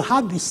 and you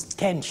have this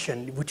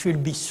tension which will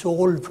be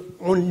solved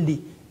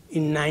only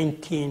in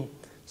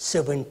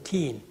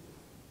 1917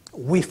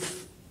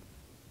 with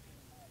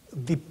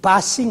the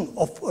passing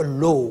of a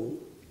law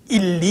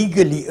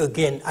illegally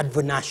again at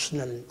the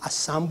National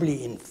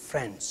Assembly in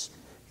France,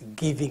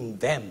 giving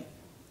them,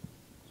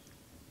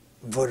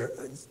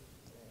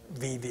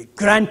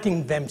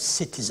 granting them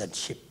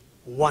citizenship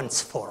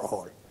once for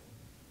all.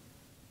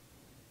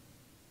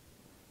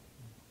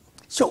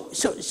 So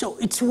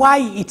it's why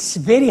it's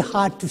very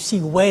hard to see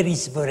where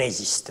is the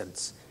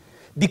resistance.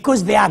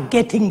 Because they are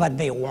getting what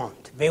they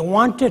want. They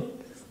wanted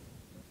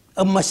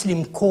a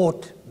Muslim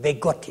court, they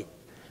got it.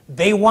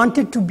 They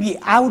wanted to be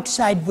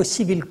outside the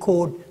civil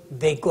code,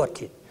 they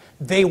got it.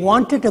 They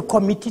wanted a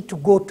committee to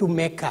go to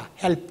Mecca,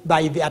 helped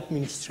by the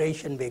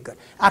administration, they got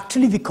it.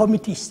 Actually, the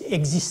committee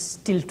exists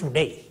still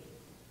today.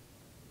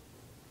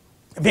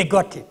 They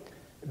got it.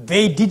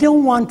 They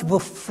didn't want the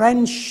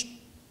French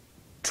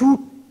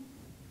to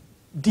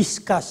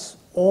discuss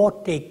or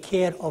take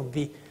care of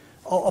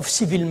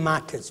civil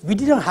matters.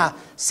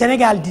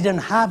 Senegal didn't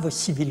have a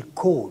civil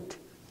code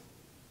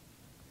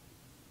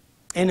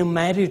and a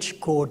marriage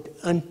code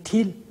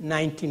until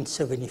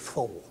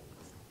 1974.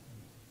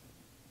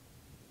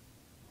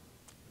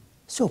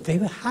 So they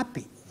were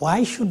happy.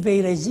 Why should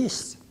they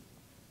resist?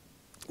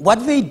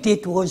 What they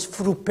did was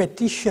through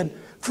petition,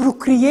 through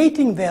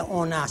creating their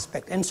own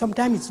aspect, and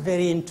sometimes it's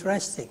very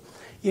interesting.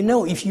 You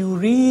know, if you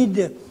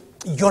read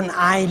John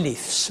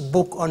Iliff's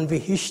book on the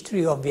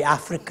history of the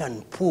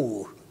African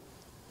poor,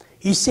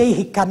 he says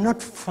he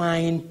cannot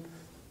find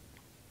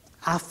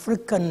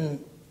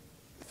African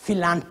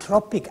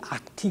philanthropic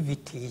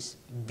activities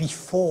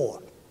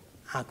before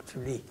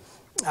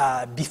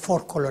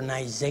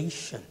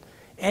colonization.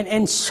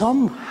 And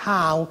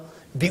somehow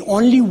the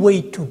only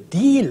way to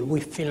deal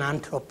with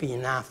philanthropy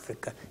in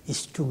Africa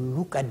is to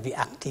look at the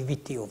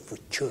activity of the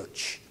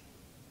church.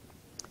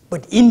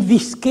 But in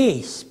this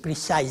case,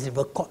 precisely,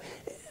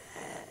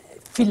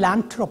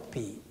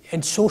 philanthropy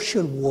and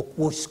social work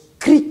was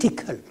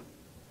critical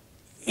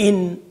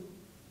in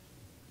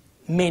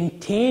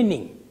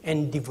maintaining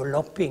and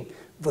developing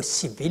the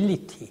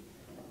civility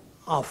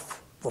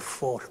of the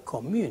four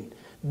communes,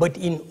 but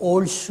in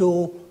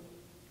also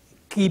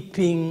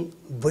keeping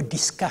the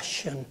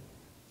discussion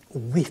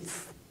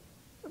with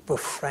the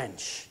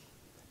French.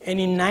 And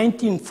in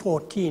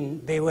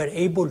 1914, they were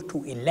able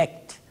to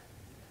elect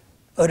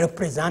a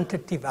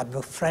representative at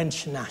the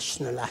French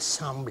National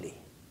Assembly.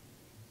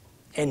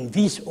 And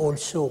this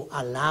also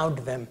allowed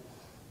them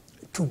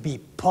to be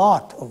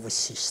part of the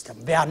system.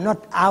 They are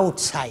not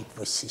outside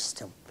the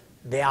system.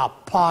 They are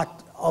part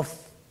of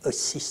a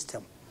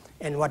system.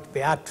 And what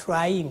they are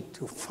trying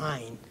to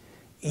find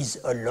is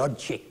a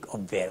logic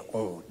of their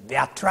own. They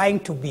are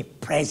trying to be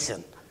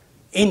present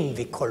in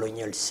the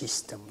colonial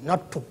system,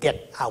 not to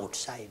get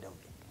outside of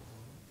it.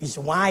 It's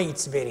why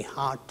it's very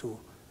hard to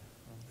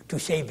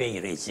say they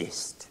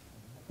resist.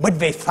 But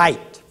they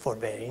fight for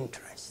their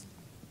interests.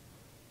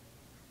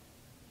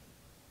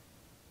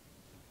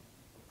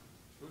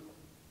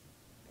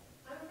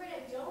 I'm afraid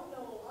I don't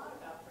know a lot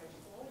about French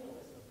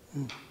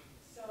colonialism.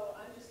 So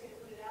I'm just going to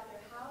put it out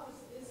there. How is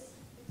this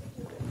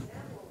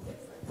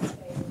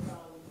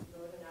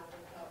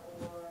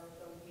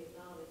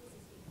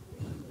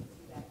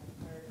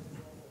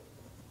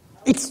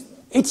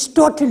It's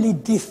totally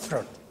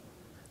different.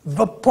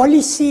 The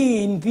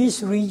policy in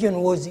this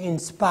region was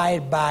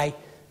inspired by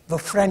the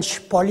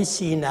French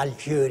policy in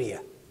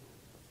Algeria.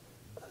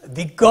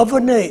 The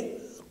governor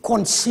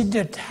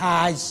considered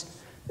as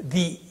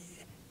the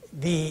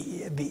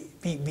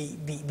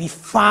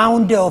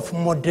founder of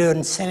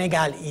modern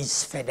Senegal is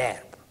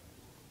Faidherbe.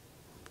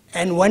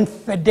 And when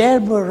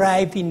Faidherbe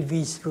arrived in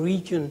this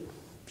region,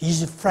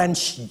 he's a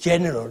French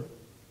general.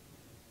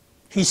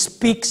 He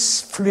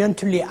speaks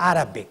fluently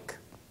Arabic.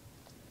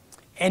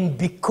 And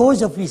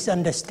because of his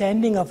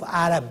understanding of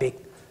Arabic,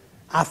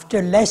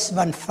 after less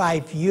than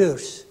 5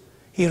 years,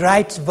 he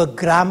writes the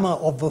grammar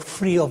of the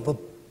three of the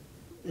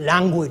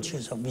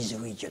languages of this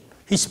region.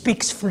 He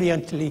speaks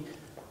fluently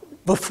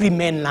the three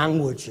main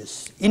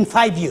languages in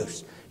 5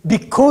 years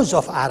because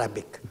of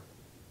Arabic.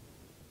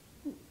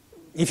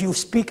 If you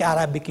speak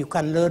Arabic, you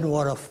can learn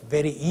Wolof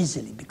very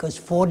easily because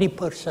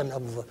 40%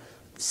 of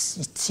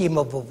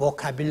the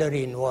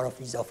vocabulary in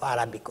Wolof is of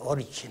Arabic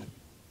origin,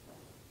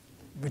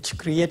 which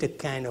create a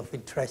kind of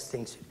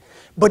interesting.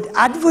 But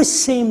at the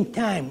same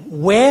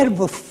time, where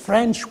the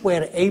French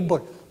were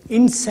able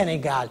in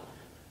Senegal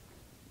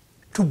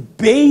to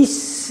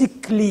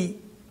basically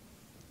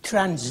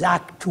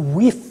transact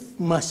with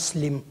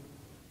Muslim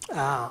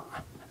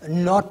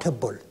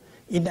notable,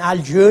 in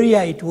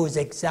Algeria it was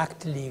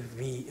exactly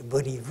the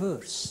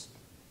reverse.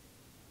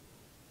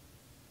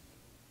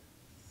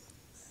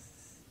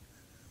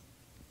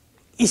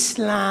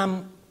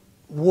 Islam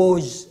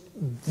was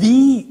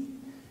the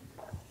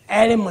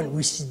element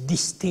which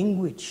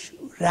distinguished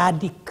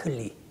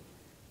radically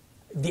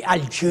the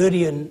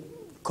Algerian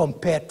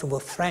compared to the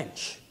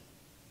French.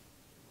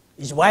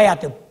 Is why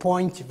at a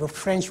point the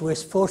French were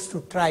forced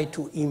to try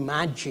to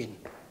imagine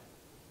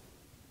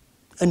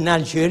an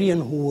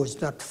Algerian who was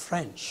not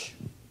French.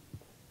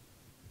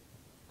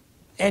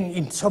 And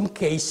in some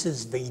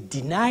cases they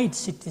denied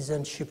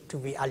citizenship to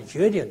the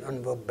Algerian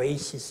on the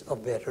basis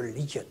of their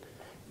religion.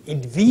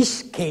 In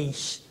this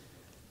case,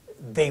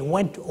 they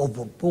went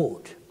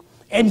overboard.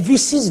 And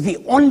this is the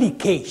only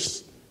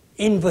case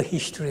in the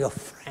history of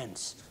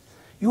France.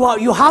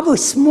 You have a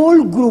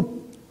small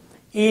group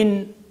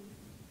in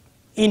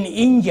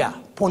India,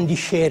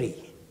 Pondicherry,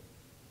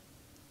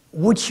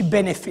 which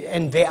benefit,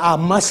 and they are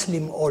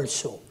Muslim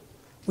also,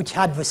 which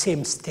had the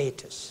same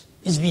status.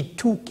 It's the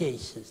two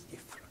cases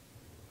different.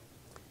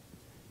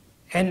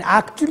 And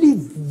actually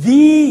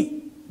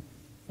the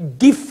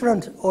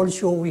difference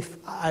also with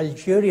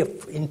Algeria,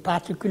 in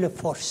particular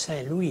for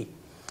Saint Louis,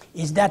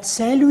 is that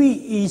Saint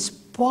Louis is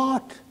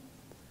part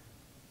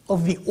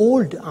of the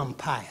old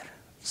empire.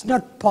 It's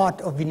not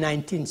part of the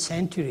 19th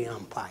century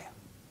empire,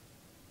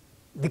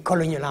 the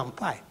colonial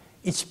empire.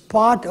 It's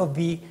part of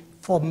the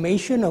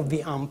formation of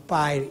the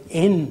empire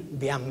in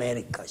the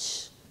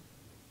Americas.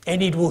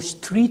 And it was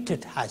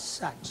treated as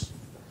such.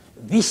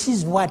 This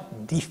is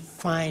what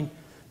defined,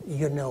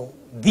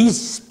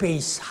 this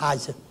space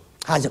has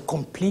a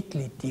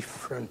completely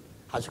different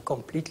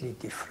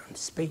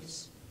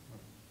space.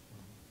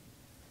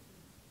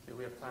 Okay,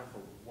 we have time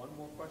for one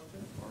more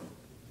question, or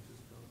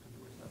just go to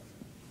the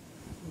reception?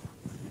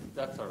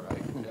 That's all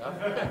right. Yeah.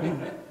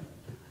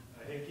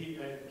 I think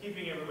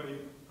keeping everybody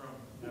from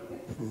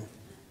drinks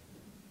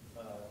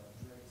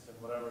and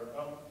whatever.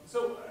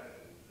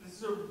 This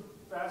is a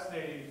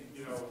fascinating,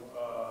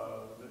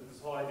 this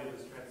whole idea of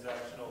this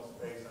transactional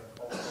space on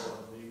cultural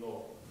and legal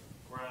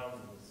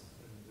grounds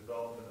in the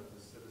development of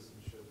this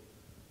citizenship.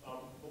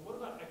 But what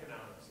about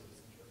economic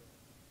citizenship?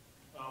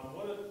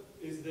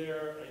 Is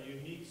there a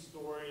unique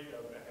story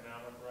of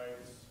economic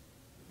rights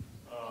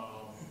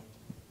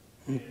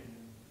in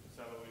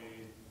Saint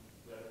Louis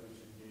that we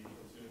should be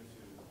attuned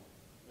to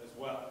as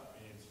well?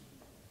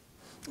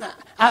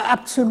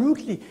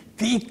 Absolutely.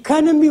 The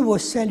economy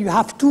was said you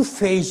have two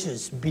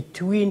phases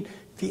between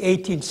the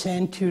 18th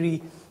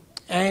century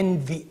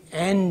and the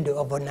end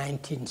of the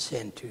 19th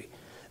century.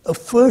 A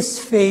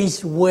first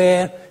phase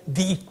where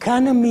the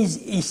economy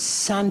is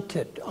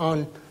centered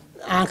on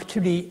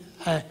actually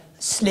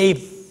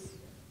slave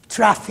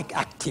traffic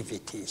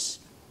activities.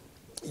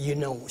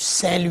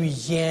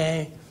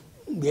 Saint-Louisien,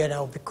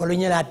 the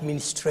colonial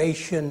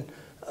administration,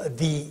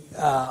 the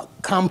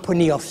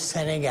Company of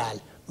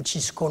Senegal, which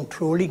is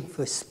controlling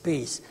the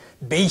space,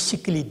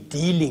 basically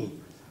dealing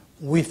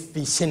with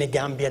the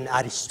Senegambian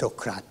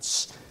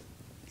aristocrats,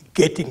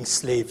 getting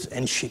slaves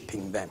and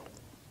shipping them.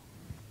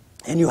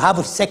 And you have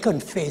a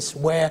second phase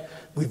where,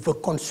 with the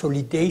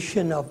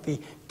consolidation of the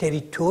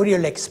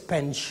territorial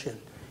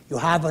expansion, you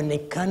have an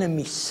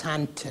economy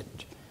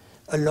centered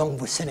along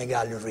the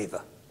Senegal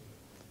River,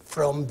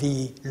 from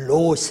the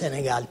lower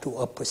Senegal to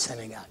upper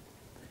Senegal.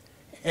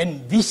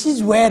 And this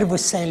is where the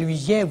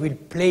Saint-Louisien will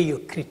play a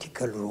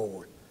critical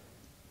role.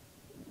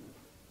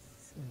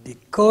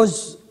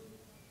 Because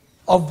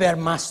of their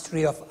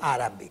mastery of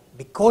Arabic,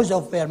 because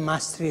of their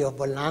mastery of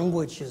the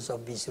languages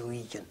of this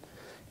region,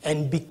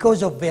 and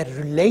because of their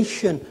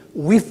relation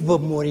with the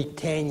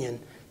Mauritanian,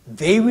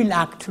 they will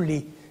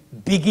actually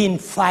begin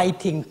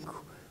fighting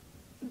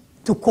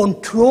to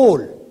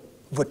control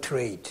the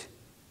trade.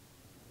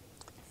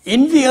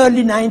 In the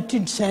early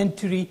 19th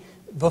century,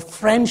 the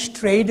French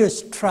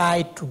traders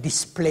tried to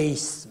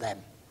displace them.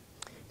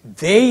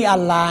 They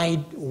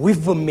allied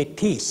with the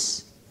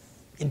Métis,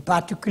 in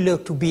particular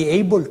to be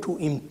able to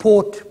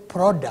import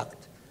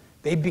product.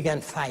 They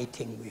began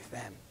fighting with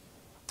them,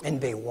 and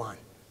they won.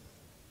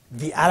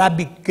 The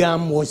Arabic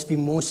gum was the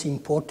most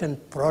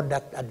important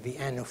product at the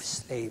end of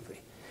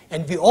slavery.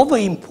 And the other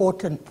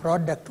important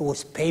product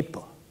was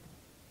paper.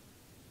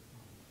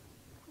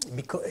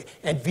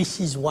 And this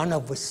is one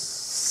of the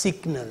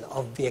signals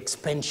of the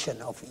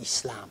expansion of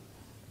Islam,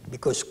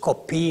 because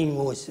copying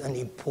was an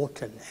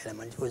important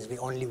element. It was the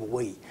only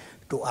way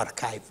to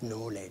archive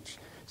knowledge.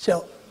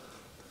 So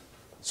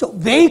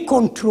they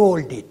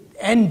controlled it,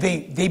 and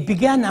they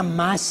began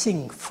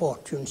amassing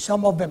fortunes.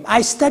 Some of them,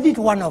 I studied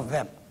one of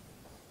them.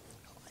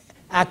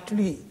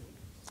 Actually,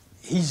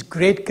 his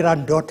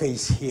great-granddaughter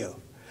is here,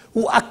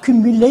 who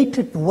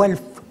accumulated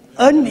wealth,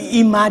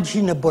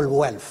 unimaginable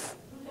wealth.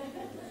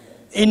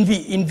 In the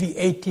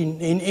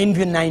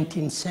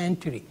 19th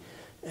century.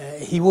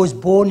 He was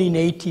born in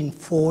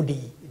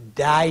 1840,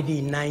 died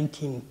in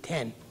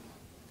 1910,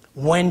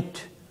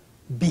 went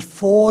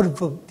before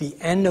the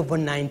end of the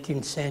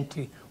 19th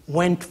century,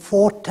 went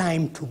 4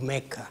 times to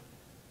Mecca,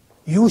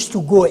 used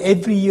to go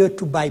every year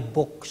to buy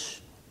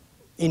books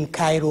in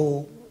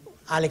Cairo,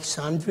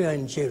 Alexandria,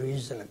 and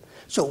Jerusalem.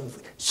 So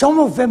some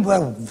of them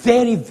were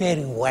very,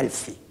 very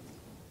wealthy.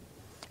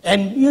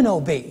 And, you know,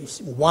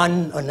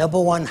 another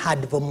one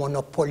had the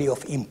monopoly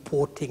of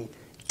importing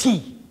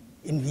tea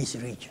in this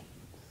region.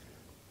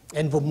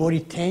 And the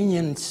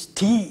Mauritanians,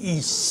 tea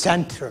is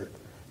central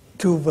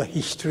to the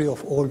history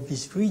of all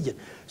this region.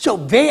 So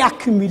they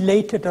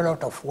accumulated a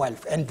lot of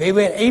wealth, and they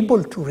were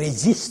able to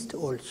resist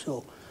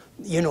also,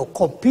 you know,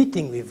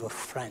 competing with the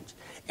French.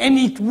 And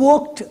it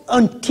worked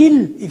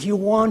until, if you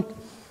want,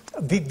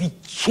 the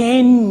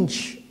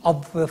change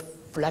of the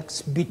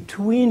flux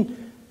between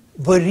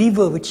the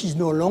river, which is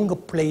no longer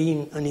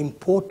playing an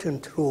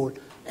important role,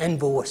 and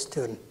the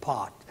western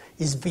part,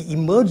 is the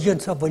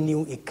emergence of a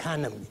new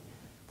economy,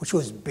 which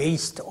was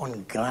based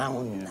on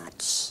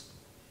groundnuts.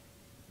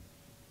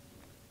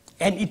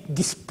 And it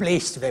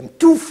displaced them.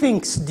 2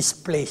 things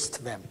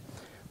displaced them.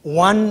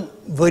 One,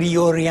 the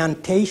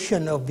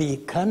reorientation of the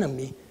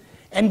economy,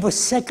 and the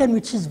second,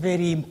 which is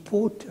very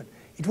important,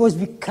 it was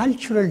the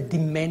cultural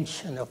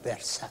dimension of their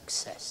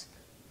success.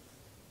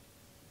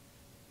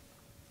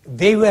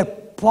 They were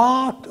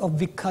part of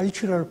the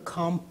cultural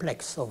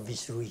complex of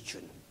this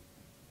region.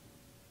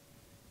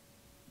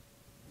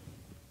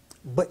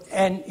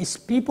 And it's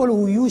people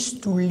who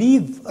used to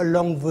live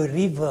along the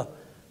river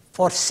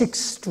for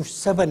 6 to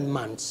 7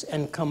 months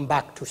and come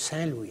back to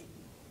Saint Louis.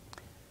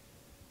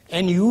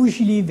 And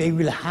usually they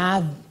will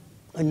have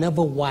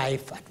another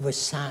wife at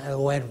the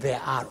where they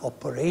are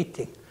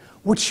operating,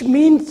 which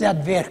means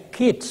that their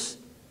kids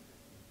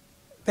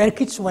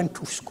went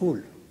to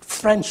school,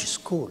 French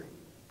school,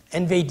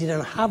 and they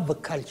didn't have the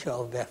culture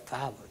of their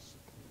fathers.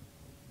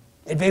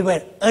 And they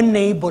were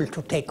unable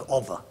to take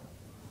over.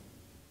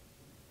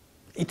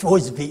 It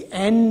was the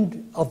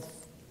end of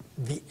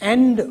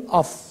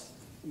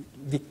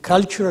the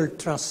cultural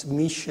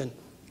transmission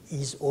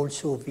is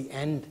also the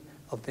end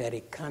of their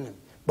economy.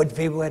 But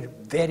they were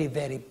very,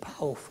 very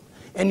powerful.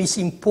 And it's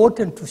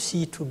important to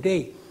see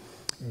today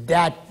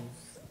that,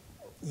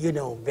 you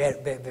know,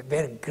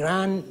 their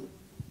grand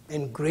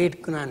and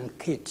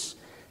great-grandkids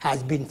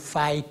has been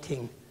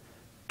fighting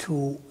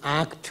to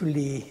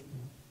actually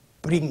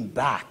bring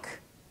back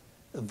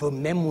the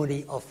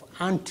memory of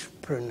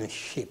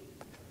entrepreneurship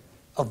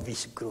of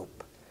this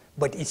group.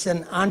 But it's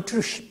an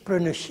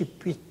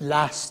entrepreneurship which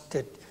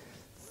lasted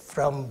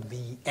from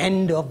the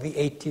end of the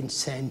 18th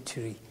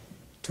century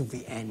to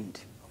the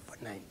end of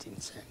the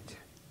 19th century.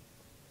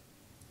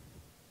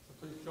 So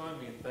please join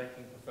me in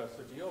thanking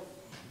Professor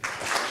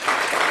Diop.